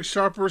graphics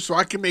sharper, so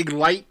I can make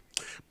light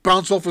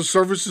bounce off of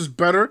surfaces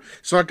better,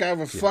 so I can have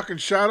a fucking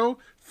shadow,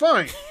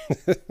 fine.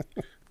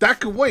 That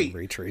could wait.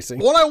 Ray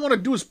tracing. All I want to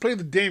do is play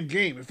the damn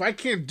game. If I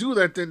can't do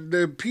that, then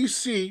the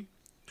PC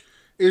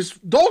is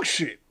dog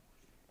shit.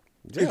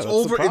 Yeah, It's that's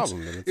over. the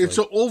problem. It's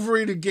an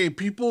overrated game.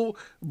 People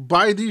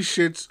buy these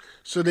shits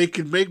so they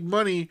can make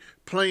money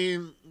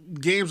playing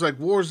games like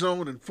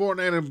Warzone and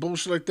Fortnite and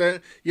bullshit like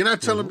that. You're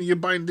not telling me you're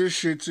buying this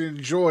shit to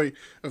enjoy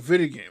a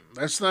video game.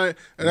 That's not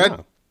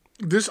that.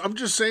 This I'm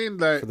just saying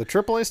that for the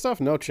AAA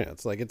stuff, no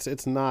chance. Like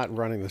it's not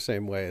running the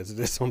same way as it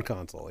is on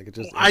console. Like it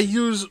just. I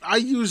use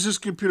this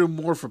computer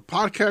more for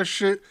podcast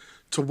shit,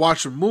 to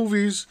watch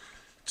movies,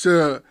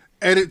 to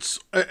edit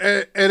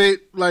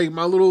like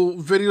my little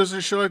videos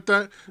and shit like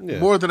that,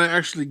 more than I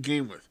actually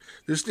game with.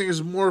 This thing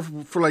is more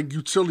for like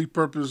utility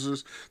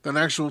purposes than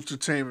actual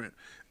entertainment.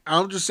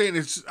 I'm just saying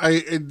this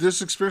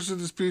experience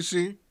with this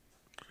PC,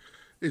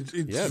 it's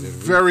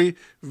very,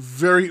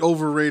 very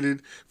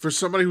overrated for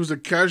somebody who's a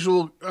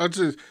casual.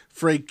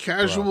 For a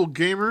casual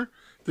gamer,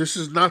 this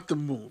is not the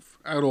move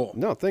at all.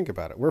 No, think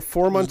about it. We're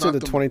 4 months into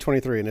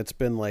 2023, and it's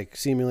been like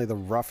seemingly the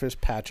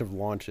roughest patch of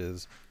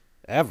launches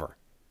ever.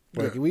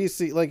 Like we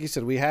see, like you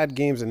said, we had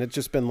games, and it's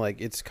just been like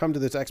it's come to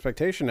this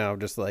expectation now, of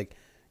just like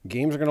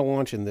games are going to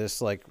launch in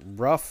this like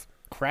rough,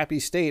 crappy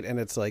state, and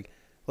it's like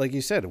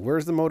you said,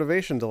 where's the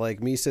motivation to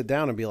like me sit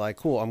down and be like,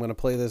 cool, I'm going to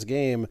play this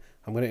game,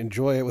 I'm going to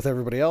enjoy it with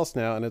everybody else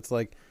now, and it's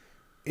like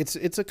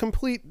it's a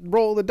complete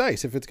roll of the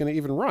dice if it's going to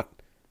even run.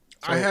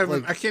 So,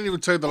 I can't even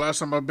tell you the last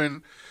time I've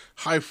been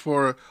hyped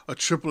for a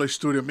AAA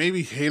studio.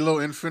 Maybe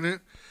Halo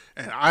Infinite,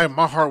 and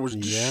my heart was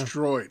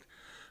destroyed.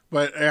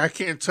 But I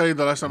can't tell you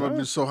the last time I've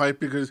been so hyped,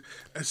 because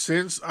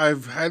since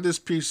I've had this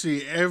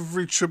PC,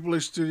 every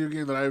AAA studio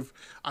game that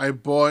I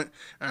bought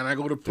and I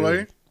go to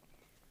play,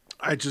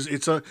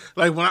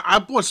 like when I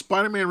bought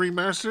Spider-Man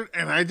Remastered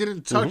and I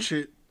didn't touch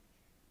it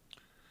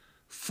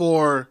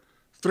for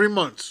 3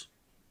 months.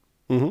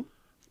 I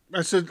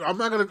said I'm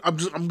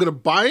gonna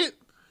buy it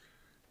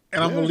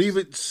and I'm gonna leave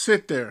it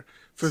sit there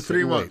for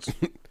 3 months.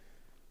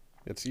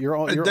 You're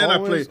always and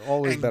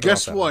better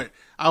guess off that what? way.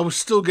 I was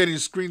still getting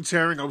screen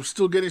tearing. I was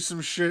still getting some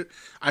shit.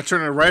 I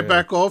turned it right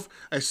back off.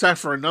 I sat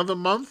for another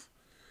month,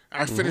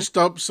 I finished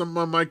up some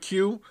of my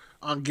queue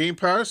on Game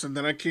Pass, and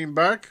then I came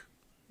back.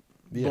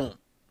 Yeah. Boom.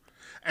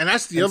 And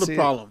that's the other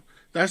problem.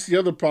 That's the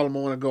other problem I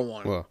want to go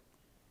on. Well,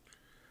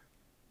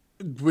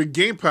 with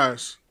Game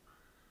Pass,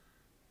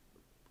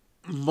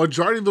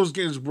 majority of those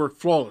games work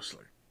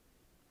flawlessly.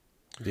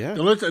 yeah.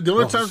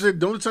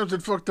 The only times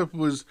it fucked up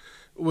was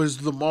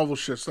the Marvel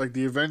shits, like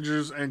the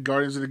Avengers and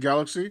Guardians of the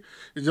Galaxy.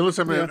 It's the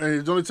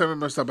only time it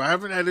messed up. I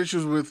haven't had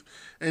issues with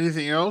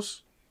anything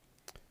else.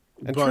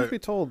 And truth be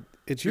told,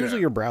 it's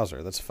usually your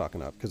browser that's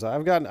fucking up. Because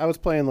I was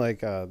playing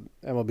like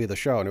MLB The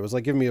Show, and it was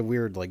like giving me a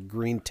weird like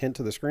green tint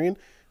to the screen.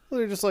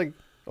 Literally just like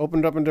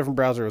opened up in a different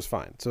browser, it was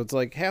fine. So it's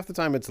like half the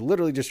time it's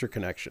literally just your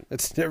connection.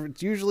 It's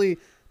usually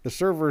the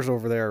servers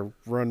over there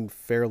run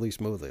fairly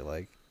smoothly.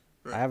 Like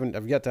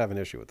I've yet to have an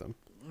issue with them.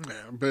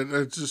 Yeah, but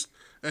it's just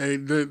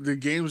the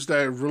games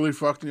that really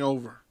fucked me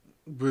over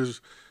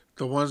was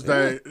the ones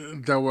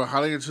that were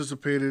highly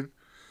anticipated.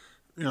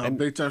 You know,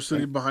 big time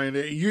study behind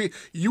it.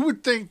 You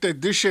would think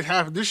that this should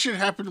happen. This should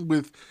happen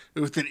with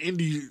an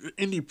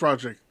indie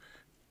project.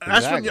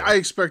 That's what I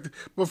expected.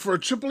 But for a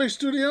AAA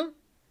studio,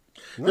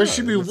 there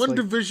should be one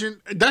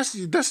division. That's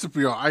the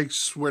PR. I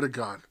swear to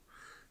God,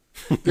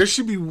 there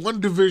should be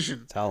one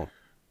division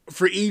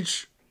for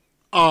each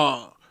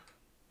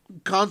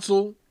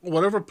console,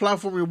 whatever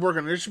platform you're working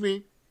on. There should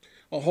be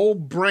a whole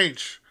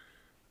branch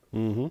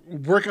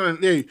working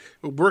on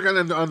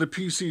the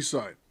PC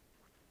side.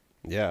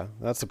 Yeah,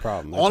 that's the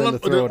problem. They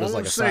tend to throw it as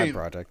like a side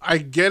project. I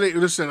get it.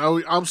 Listen,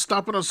 I'm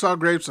stopping on sour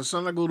grapes. I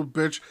sound like a little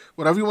bitch.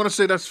 Whatever you want to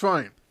say, that's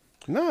fine.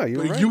 No,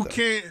 you're right. You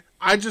can't.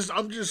 I'm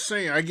just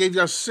saying. I gave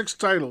y'all 6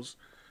 titles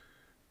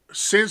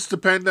since the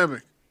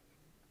pandemic.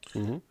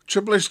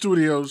 AAA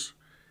studios,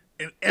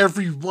 and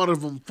every one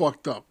of them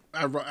fucked up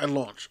at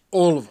launch.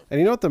 All of them. And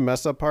you know what the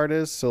mess up part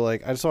is? So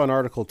like, I saw an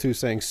article too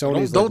saying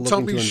Sony's don't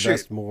looking to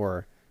invest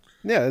more.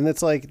 Yeah, and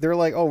it's like they're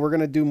like, oh, we're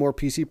gonna do more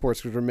PC ports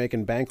because we're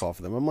making bank off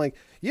of them. I'm like,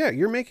 yeah,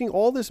 you're making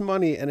all this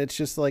money, and it's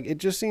just like it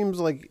just seems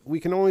like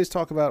we can always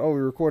talk about, oh, we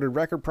recorded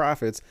record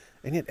profits,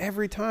 and yet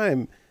every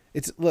time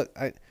it's look,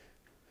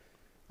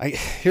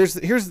 here's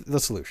the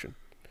solution,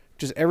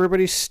 just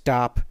everybody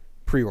stop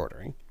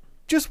pre-ordering,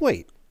 just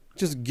wait.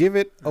 Just give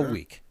it a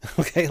week,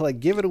 okay? Like,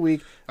 give it a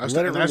week. That's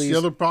the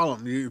other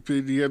problem. You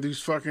have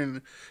these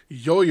fucking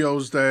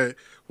yo-yos that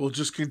will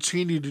just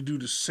continue to do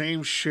the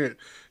same shit.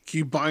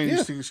 Keep buying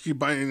these things, keep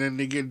buying, and then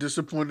they get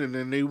disappointed, and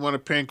then they want to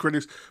pan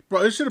critics.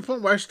 Bro, it's to the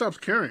point where I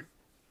stopped caring.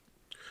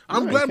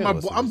 I'm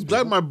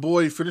glad my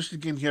boy finished the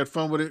game. He had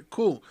fun with it.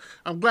 Cool.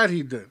 I'm glad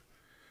he did.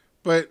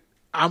 But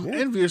I'm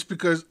envious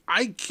because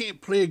I can't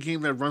play a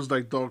game that runs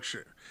like dog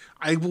shit.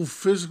 I will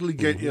physically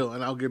get ill,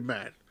 and I'll get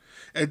mad.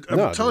 And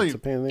I'm telling you,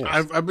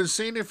 I've been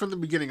saying it from the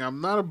beginning. I'm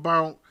not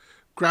about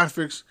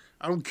graphics.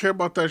 I don't care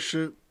about that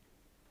shit.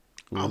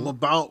 I'm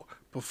about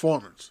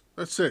performance.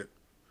 That's it.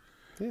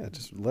 Yeah,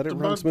 just let it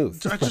run smooth.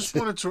 I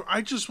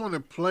just want to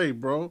play,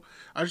 bro.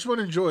 I just want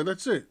to enjoy.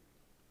 That's it.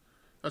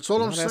 That's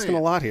all I'm saying. Asking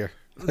a lot here.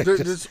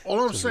 That's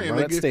all I'm saying.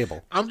 Run it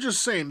stable. I'm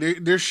just saying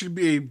there should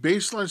be a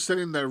baseline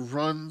setting that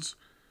runs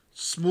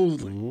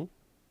smoothly.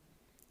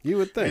 You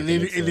would think.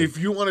 And if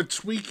you want to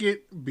tweak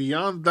it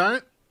beyond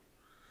that,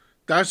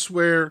 that's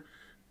where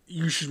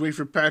you should wait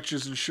for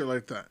patches and shit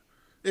like that.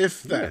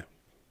 If that.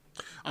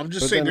 I'm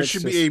just saying there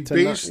should be a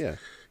base.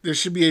 There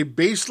should be a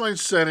baseline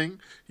setting.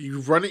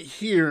 You run it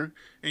here,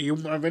 and you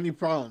won't have any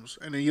problems,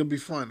 and then you'll be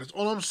fine. That's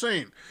all I'm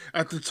saying.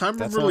 At the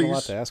time of release, that's not a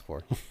lot to ask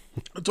for.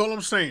 That's all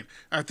I'm saying.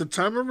 At the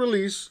time of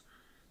release,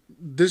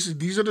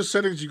 these are the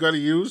settings you got to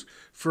use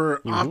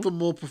for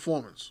optimal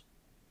performance.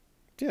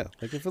 Yeah,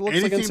 like if it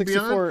looks like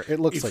N64, it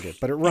looks like it,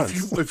 but it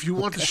runs. If you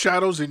want the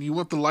shadows and you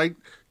want the light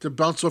to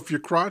bounce off your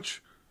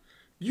crotch,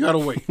 you gotta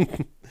wait.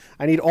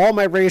 I need all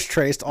my rays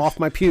traced off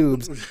my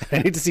pubes. I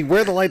need to see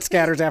where the light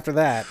scatters after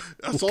that.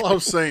 That's all I'm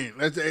saying.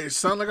 It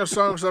sounds like I'm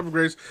selling some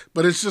upgrades,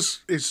 but it's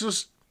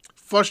just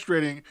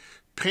frustrating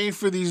paying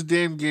for these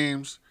damn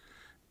games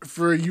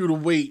for you to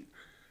wait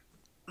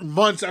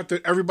months after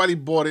everybody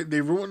bought it.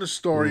 They ruined the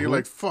story. You're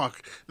like,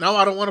 fuck. Now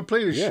I don't want to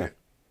play this shit.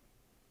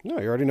 No,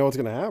 you already know what's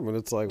going to happen.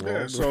 It's like,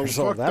 well, so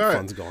all that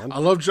fun's gone. I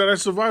love Jedi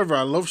Survivor.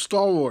 I love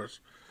Star Wars.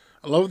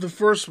 I love the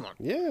first one.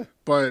 Yeah.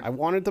 But I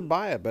wanted to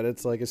buy it, but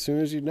it's like, as soon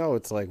as you know,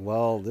 it's like,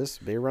 well,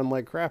 they run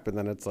like crap. And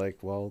then it's like,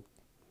 well,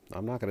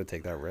 I'm not going to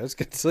take that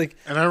risk. It's like,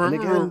 and I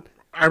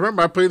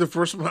remember I played the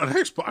first one on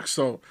Xbox,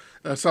 so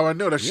that's how I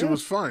know that shit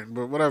was fine.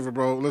 But whatever,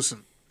 bro.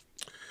 Listen,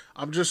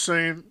 I'm just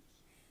saying,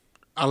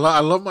 I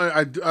love my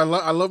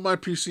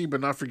PC, but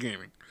not for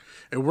gaming.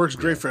 It works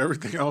great for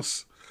everything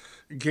else.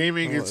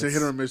 Gaming, it's a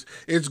hit or miss.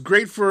 It's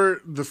great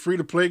for the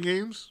free-to-play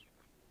games.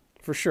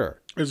 For sure.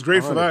 It's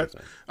great 100%. For that.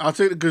 I'll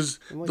take it because,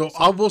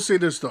 I will say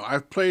this, though.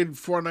 I've played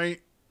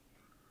Fortnite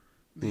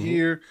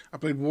here. I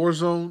played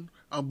Warzone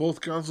on both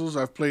consoles.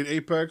 I've played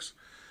Apex.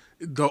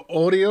 The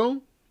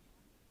audio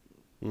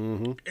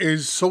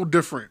is so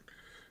different.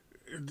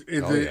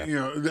 When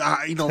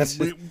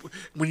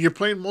you're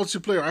playing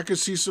multiplayer, I can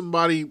see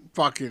somebody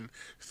fucking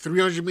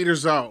 300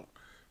 meters out.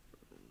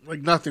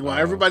 Like nothing.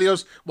 While nobody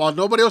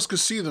else could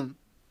see them,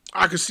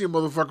 I can see a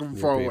motherfucker from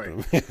far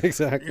away.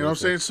 Exactly. You know what I'm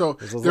saying? So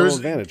there's those little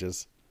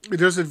advantages.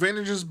 There's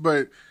advantages,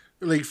 but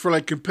like for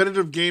like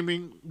competitive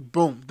gaming,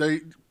 boom,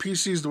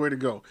 PC is the way to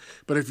go.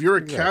 But if you're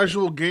a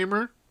casual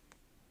gamer,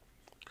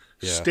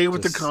 stay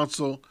with the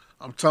console.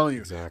 I'm telling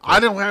you, I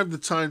don't have the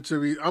time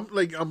to be.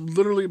 I'm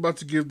literally about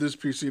to give this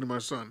PC to my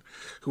son,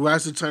 who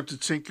has the time to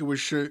tinker with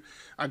shit,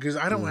 because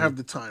I don't have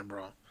the time,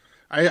 bro.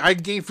 I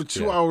game for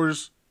 2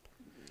 hours,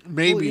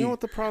 maybe. Well, you know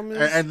what the problem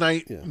is? At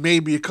night,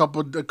 maybe a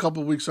couple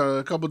weeks out,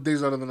 a couple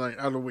days out of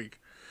the week,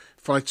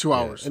 for like 2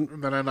 hours,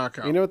 and then I knock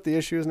out. You know what the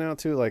issue is now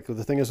too? Like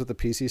the thing is with the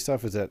PC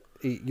stuff is that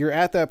you're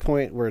at that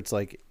point where it's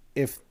like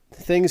if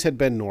things had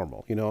been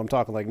normal, you know, I'm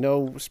talking like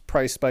no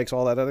price spikes,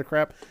 all that other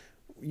crap.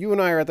 You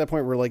and I are at that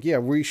point where like, yeah,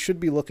 we should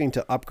be looking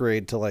to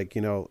upgrade to like,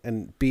 you know,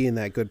 and be in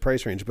that good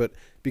price range. But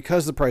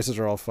because the prices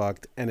are all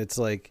fucked and it's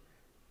like,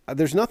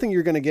 there's nothing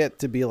you're going to get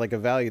to be like a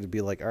value to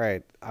be like, all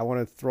right, I want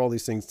to throw all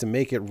these things to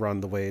make it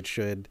run the way it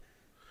should.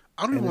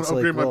 I don't even want to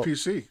upgrade my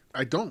PC.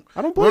 I don't.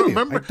 I don't blame you.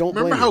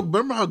 Remember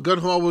how Gun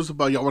Hall was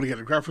about, y'all want to get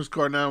a graphics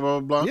card now,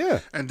 blah, blah, blah. Yeah.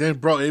 And then,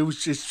 bro,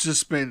 it's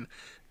just been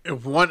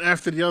one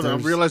after the other. I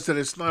realized that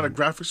it's not a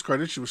graphics card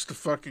issue. It's the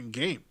fucking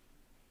game.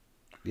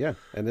 Yeah.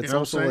 And it's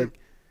also like,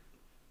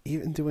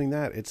 even doing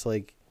that, it's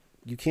like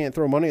you can't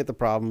throw money at the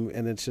problem,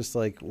 and it's just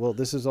like, well,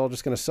 this is all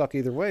just going to suck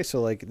either way.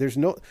 So like, there's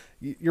no.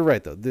 You're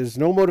right though. There's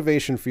no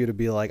motivation for you to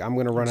be like, I'm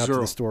going to run out to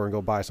the store and go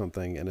buy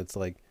something, and it's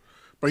like.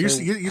 But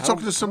you're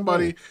talking to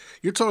somebody.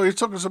 You're talking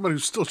to somebody who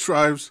still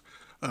drives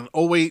an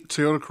 '08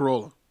 Toyota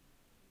Corolla.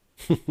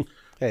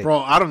 Hey, bro,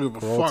 I don't give a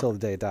fuck until the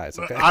day it dies.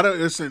 Okay. I don't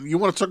listen. You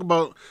want to talk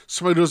about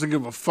somebody who doesn't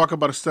give a fuck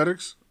about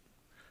aesthetics?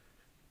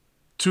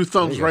 2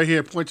 thumbs right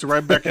here, points it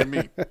right back at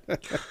me.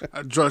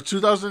 I drove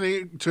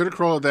 2008 Toyota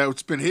Corolla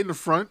that's been hit in the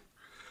front,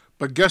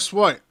 but guess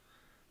what?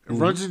 It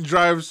runs and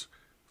drives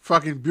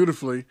fucking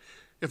beautifully.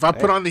 If I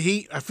put on the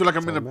heat, I feel like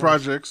I'm in the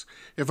projects.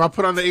 If I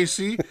put on the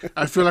AC,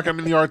 I feel like I'm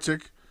in the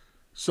Arctic.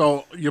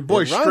 So your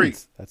boy's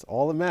straight. That's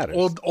all that matters.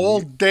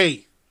 All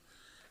day.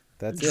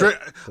 That's it.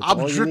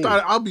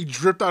 I'll be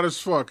dripped out as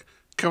fuck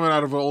coming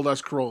out of an old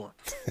ass Corolla.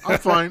 I'm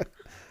fine.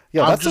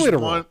 Yeah, that's the way to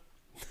run.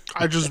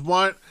 I just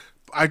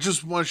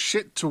want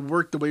shit to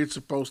work the way it's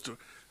supposed to.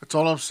 That's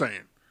all I'm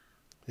saying.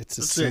 It's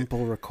a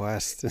simple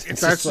request. If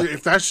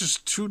that's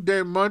just too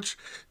damn much,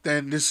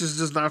 then this is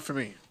just not for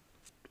me.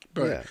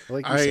 But yeah,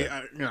 like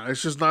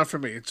it's just not for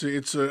me.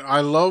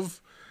 I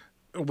love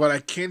what I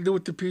can do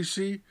with the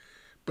PC,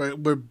 but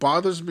what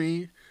bothers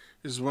me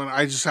is when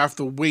I just have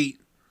to wait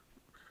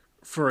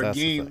for a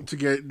game to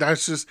get.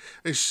 It's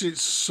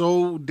shit's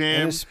so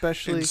damn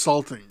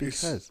insulting.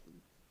 Because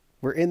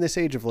we're in this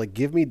age of like,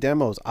 give me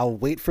demos. I'll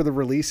wait for the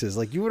releases.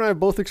 Like you and I have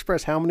both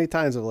expressed how many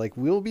times of like,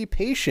 we'll be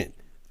patient.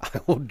 I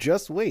will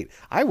just wait.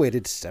 I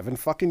waited 7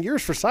 fucking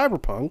years for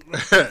Cyberpunk,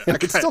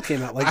 and it still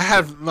came out like. I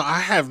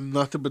have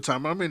nothing but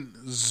time. I'm in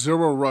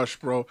zero rush,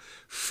 bro.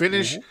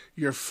 Finish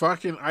your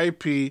fucking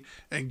IP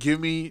and give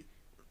me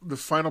the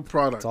final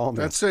product.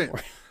 That's it.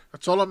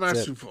 That's all I'm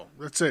asking for.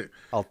 That's it.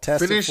 I'll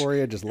test it for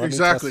you. Just let me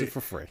test it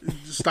for free.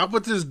 Stop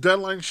with this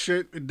deadline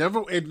shit.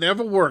 It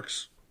never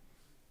works.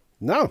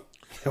 No.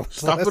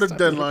 Stop with a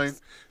deadline.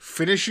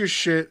 Finish your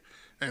shit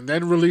and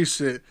then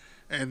release it.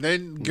 And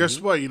then guess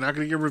what? You're not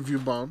gonna get review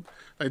bomb.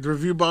 Like the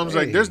review bombs,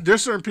 like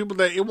there's certain people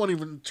that it won't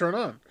even turn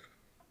on.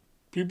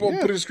 People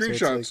put in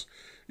screenshots. So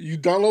you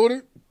download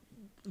it,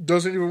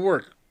 doesn't even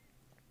work.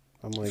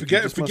 I'm like,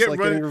 forget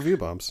running review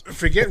bombs.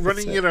 Forget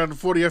running it on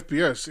 40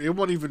 FPS. It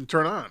won't even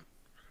turn on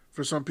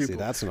for some people. See,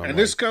 that's and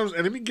this comes.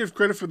 And let me give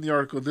credit for the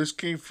article. This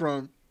came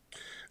from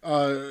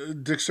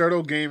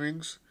Dexerto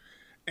Gaming's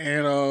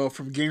and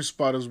from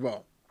GameSpot as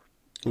well.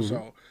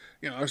 So.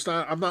 You know, it's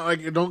not. I'm not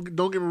like. Don't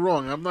get me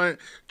wrong. I'm not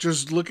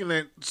just looking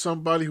at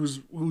somebody who's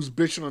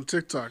bitching on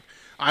TikTok.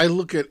 I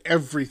look at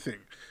everything.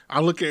 I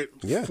look at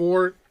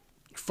 4,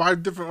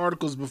 5 different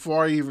articles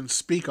before I even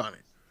speak on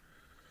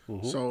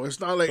it. So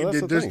it's not like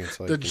there's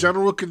the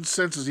general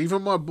consensus.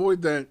 Even my boy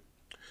that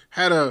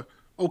had a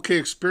okay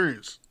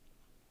experience,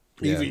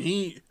 even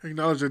he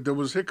acknowledged that there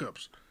was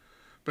hiccups.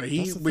 But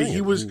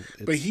he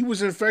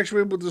was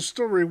infatuated with the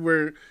story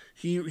where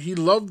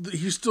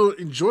he still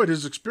enjoyed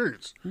his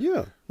experience.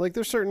 Yeah, like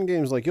there's certain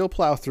games like you'll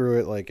plow through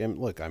it. Like, and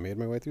look, I made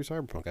my way through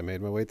Cyberpunk. I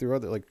made my way through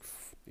other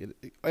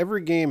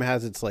every game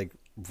has its like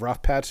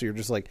rough patch. So you're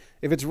just like,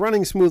 if it's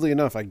running smoothly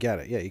enough, I get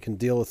it. Yeah, you can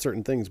deal with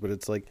certain things, but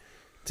it's like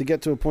to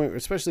get to a point,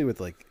 especially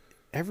with like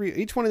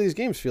each one of these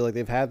games, feel like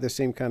they've had the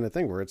same kind of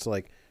thing where it's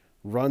like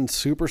run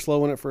super slow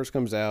when it first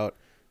comes out.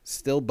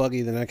 Still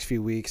buggy the next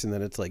few weeks, and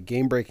then it's like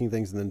game breaking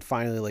things, and then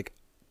finally like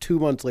 2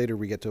 months later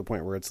we get to a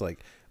point where it's like,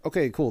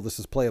 okay, cool, this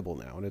is playable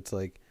now. And it's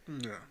like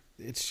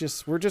it's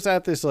just we're just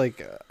at this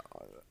like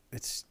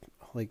it's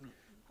like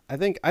I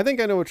think I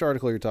know which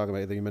article you're talking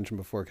about that you mentioned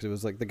before, because it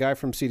was like the guy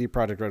from CD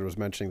Projekt Red was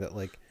mentioning that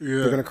like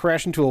they're gonna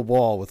crash into a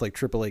wall with like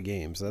AAA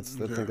games. I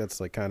think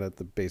that's like kind of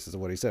the basis of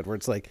what he said, where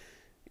it's like,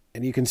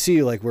 and you can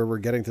see like where we're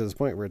getting to this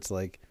point where it's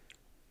like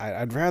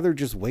I'd rather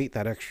just wait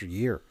that extra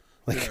year.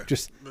 Like, Yeah,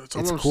 just that's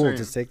all it's I'm cool. saying.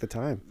 Just take the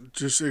time.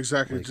 Just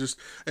exactly. Just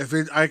if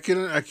it, I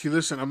can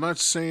listen. I'm not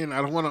saying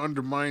I don't want to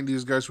undermine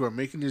these guys who are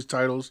making these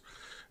titles.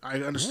 I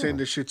understand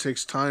this shit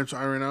takes time to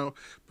iron out,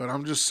 but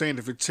I'm just saying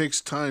if it takes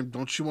time,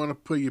 don't you want to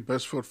put your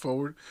best foot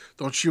forward?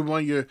 Don't you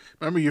want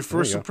remember your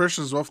first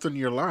impression is often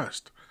your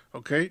last.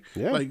 Okay,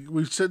 Yeah. Like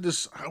we've said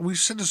this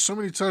so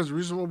many times. The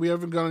reason why we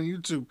haven't gone on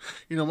YouTube,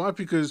 you know why?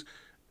 Because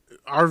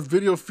our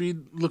video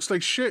feed looks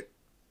like shit.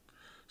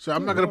 So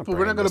I'm not gonna put.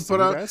 We're not gonna put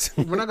out.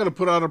 We're not gonna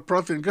put out a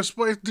product. And guess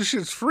what? This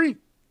shit's free,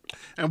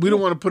 and we don't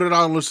want to put it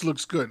out unless it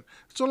looks good.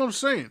 That's all I'm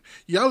saying.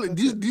 Y'all,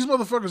 these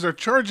motherfuckers are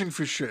charging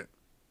for shit.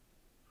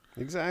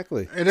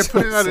 Exactly. And they're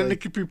putting out a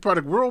Nikki P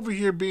product. We're over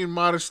here being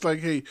modest, like,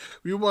 hey,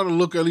 we want to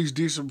look at least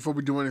decent before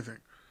we do anything.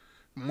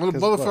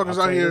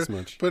 Motherfuckers out here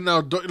putting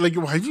out, like,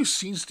 have you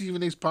seen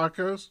Stephen A's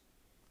podcast?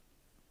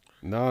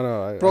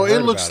 No. Bro, it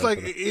looks like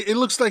it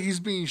looks like he's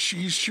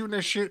shooting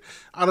that shit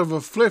out of a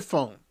flip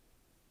phone.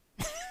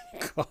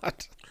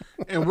 God.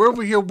 And we're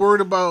over here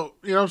worried about,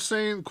 you know what I'm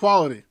saying,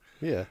 quality.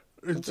 Yeah.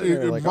 It's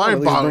like,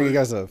 mind-boggling. Bring you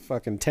guys a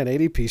fucking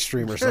 1080p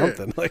stream or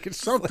something. Like, it's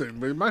something.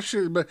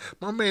 But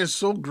my man's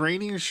so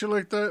grainy and shit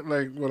like that.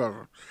 Like,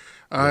 whatever.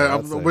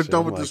 We're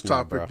done with this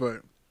topic,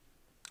 but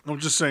I'm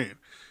just saying,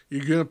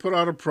 you're gonna put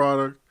out a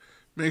product.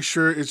 Make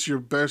sure it's your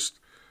best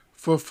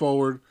foot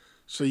forward,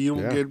 so you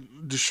don't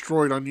get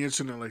destroyed on the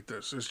internet like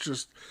this.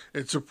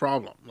 It's a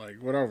problem.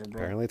 Like, whatever, bro.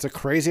 Apparently, it's a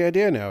crazy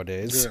idea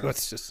nowadays. Yeah. So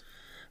it's just.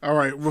 All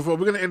right, we're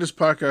gonna end this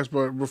podcast,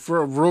 but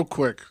real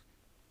quick.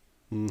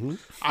 Mm-hmm.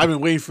 I've been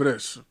waiting for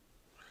this.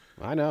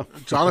 I know.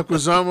 John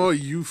Leguizamo,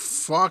 you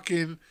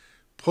fucking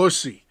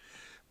pussy.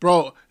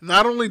 Bro,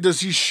 not only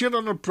does he shit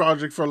on the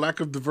project for lack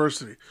of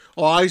diversity,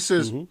 he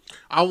says,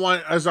 I'm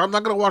not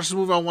going to watch this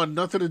movie, I want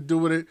nothing to do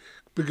with it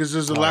because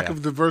there's a lack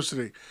of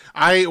diversity.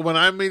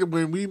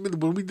 When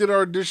we did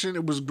our audition,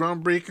 it was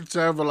groundbreaking to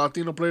have a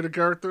Latino play the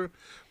character.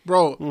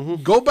 Bro,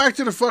 go back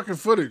to the fucking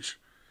footage.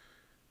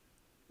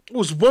 It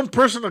was one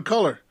person of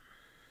color.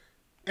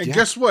 And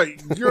guess what?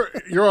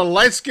 You're a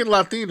light-skinned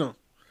Latino.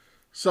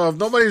 So if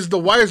nobody's the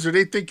wiser,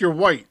 they think you're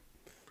white.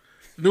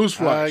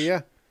 Newsflash.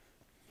 Yeah.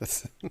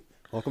 That's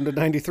welcome to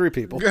 93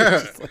 people.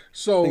 Yeah.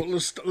 So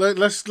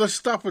let's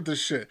stop with this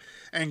shit.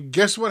 And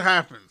guess what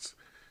happens?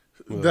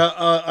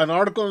 An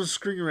article on the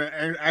screen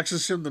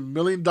asks him the $1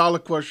 million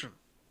question.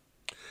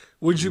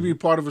 Would you be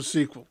part of a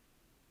sequel?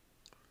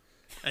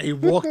 And he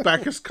walked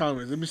back his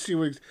comments. Let me see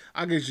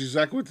I'll get you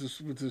exactly what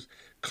this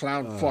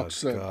clown fuck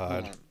said.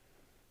 God.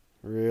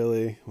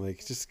 Really?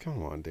 Like, just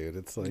come on, dude.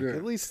 It's like,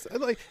 at least,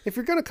 like, if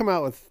you're going to come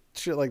out with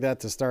shit like that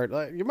to start,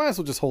 like, you might as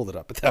well just hold it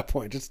up at that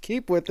point. Just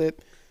keep with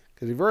it,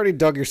 because you've already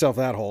dug yourself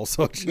that hole,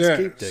 so just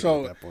keep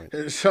digging at that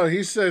point. So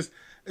he says,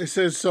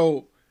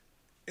 so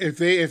if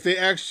they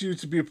asked you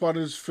to be a part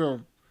of this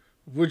film,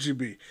 would you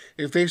be?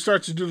 If they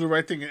start to do the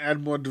right thing and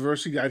add more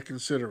diversity, I'd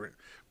consider it.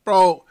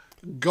 Bro,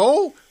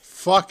 go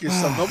fuck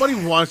yourself. Nobody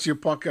wants your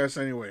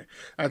podcast anyway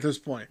at this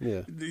point.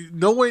 Yeah.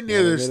 Nowhere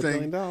near this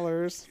thing. $1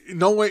 billion.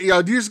 No way.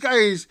 Yeah, these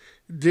guys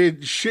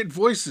did shit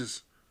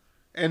voices,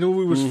 and the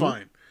movie was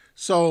fine.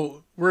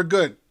 So we're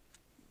good.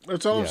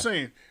 That's all I'm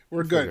saying.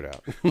 We're good.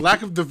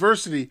 Lack of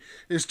diversity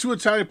is 2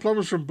 Italian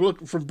plumbers from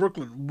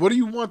Brooklyn. What do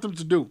you want them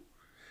to do?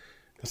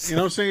 You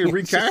know what I'm saying?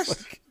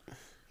 Recast?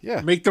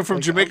 Make them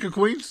from Jamaica,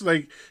 Queens?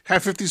 Like,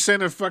 have 50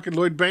 Cent and fucking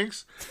Lloyd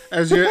Banks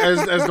as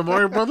the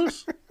Mario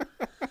Brothers?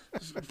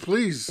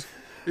 Please.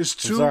 It's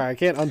two. I'm sorry, I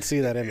can't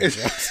unsee that image.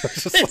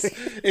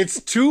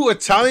 It's 2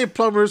 Italian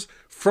plumbers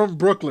from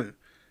Brooklyn.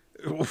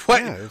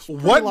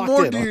 What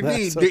more do you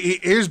need?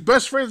 His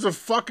best friend's a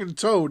fucking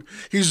toad.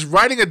 He's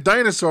riding a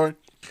dinosaur.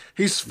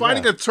 He's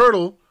fighting a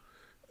turtle.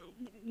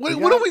 What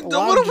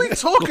are we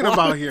talking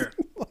about here?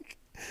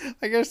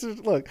 I guess,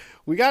 look,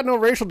 we got no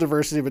racial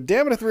diversity, but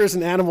damn it if there is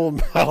an animal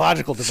and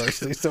biological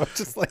diversity. So it's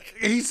just like...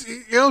 you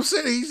know what I'm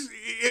saying?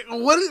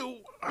 Oh,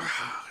 my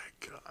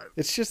God.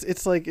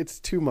 It's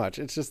too much.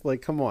 It's just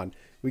like, come on.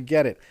 We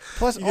get it.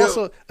 Plus,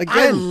 also,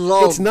 again,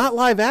 it's not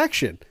live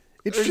action.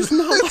 It's just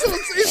not live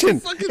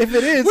action. If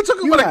it is... We're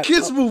talking about a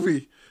kid's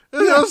movie. You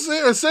know what I'm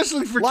saying?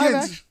 Essentially for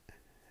kids.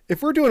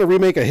 If we're doing a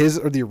remake of his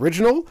or the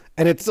original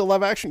and it's still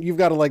live action, you've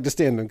got to like to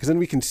stand them because then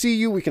we can see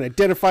you, we can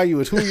identify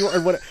you as who you are,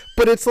 and what.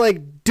 But it's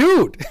like,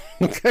 dude,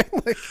 okay,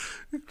 like,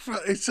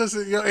 it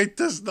doesn't. It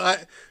does not.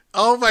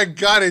 Oh my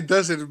God, it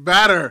doesn't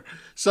matter.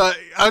 So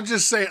I'm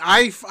just saying,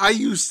 I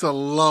used to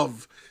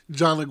love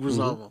John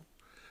Leguizamo,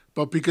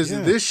 but because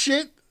of this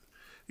shit,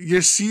 he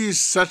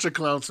is such a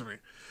clown to me.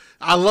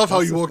 I love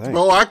how you walked.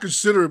 Bro, I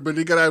consider it, but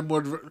you gotta add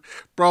more.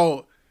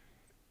 Bro.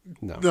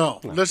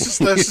 No. Let's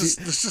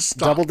just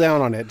stop. Double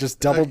down on it. Just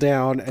double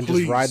down and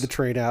just ride the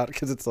train out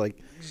because it's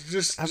like.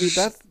 I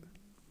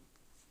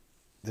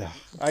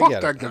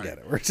get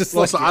it. We're just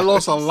I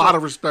lost a lot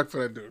of respect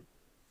for that dude.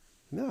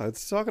 No,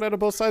 it's talking out of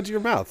both sides of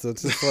your mouth. So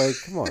it's just like,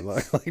 come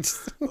on,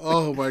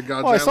 oh my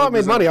God! I saw it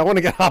made money. I want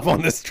to get up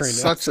on this train.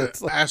 Such an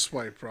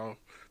asswipe, bro.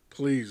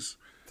 Please,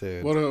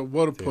 dude.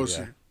 What a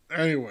pussy. Yeah.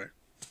 Anyway,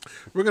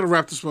 we're gonna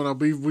wrap this one up.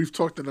 We've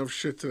talked enough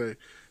shit today.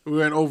 We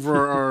went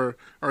over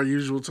our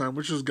usual time,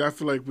 which is I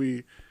feel like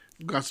we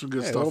Got some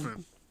good Hey, stuff little,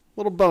 in.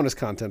 little bonus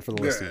content for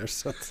the listeners.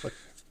 So it's like,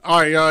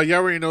 All right, y'all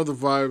already know the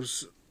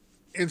vibes.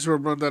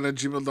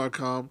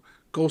 InterimRundown@gmail.com.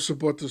 Go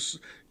support this.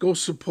 Go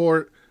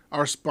support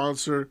our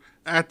sponsor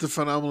at the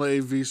Phenomenal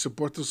AV.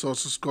 Support the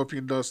sauce of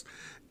Scorpion Dust,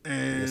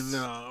 and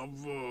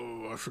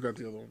I forgot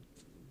the other one.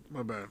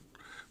 My bad.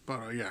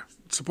 But yeah,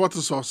 support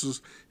the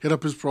sauces. Hit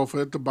up his profile.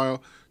 Hit the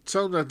bio.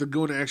 Tell him that the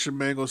Goon Action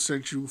Mango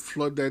sent you.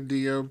 Flood that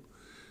DM.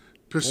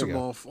 Piss him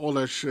off. All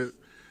that shit.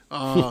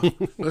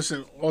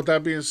 Listen. All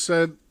that being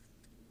said,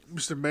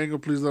 Mr. Mango,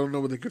 please let them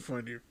know where they can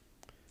find you.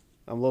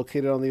 I'm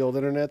located on the old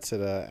internets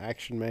at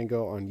Action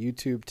Mango on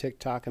YouTube,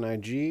 TikTok, and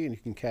IG, and you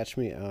can catch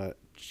me at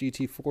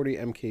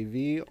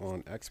GT40MKV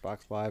on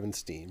Xbox Live and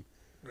Steam.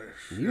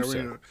 You,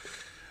 sir?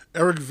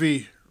 Eric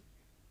V,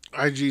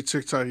 IG,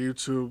 TikTok,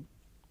 YouTube,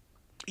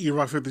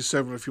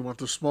 EROC57 if you want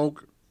to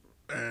smoke.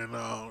 And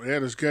yeah,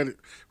 let's get it.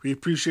 We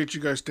appreciate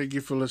you guys. Thank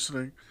you for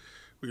listening.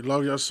 We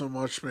love y'all so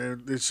much,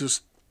 man. It's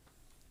just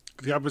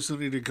the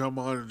opportunity to come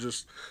on and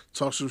just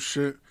talk some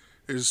shit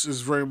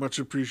is very much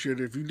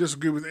appreciated. If you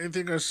disagree with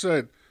anything I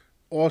said,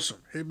 awesome.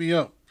 Hit me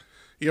up.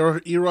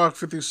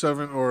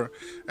 EROC57 or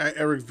at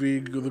Eric V,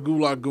 the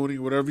Gulag Goonie,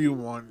 whatever you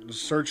want.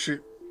 Just search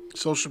it.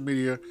 Social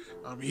media.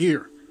 I'm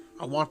here.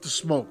 I want the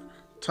smoke.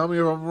 Tell me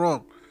if I'm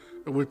wrong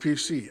with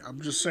PC.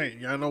 I'm just saying.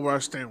 Y'all know where I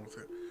stand with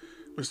it.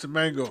 Mr.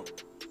 Mango,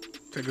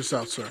 take us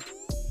out, sir.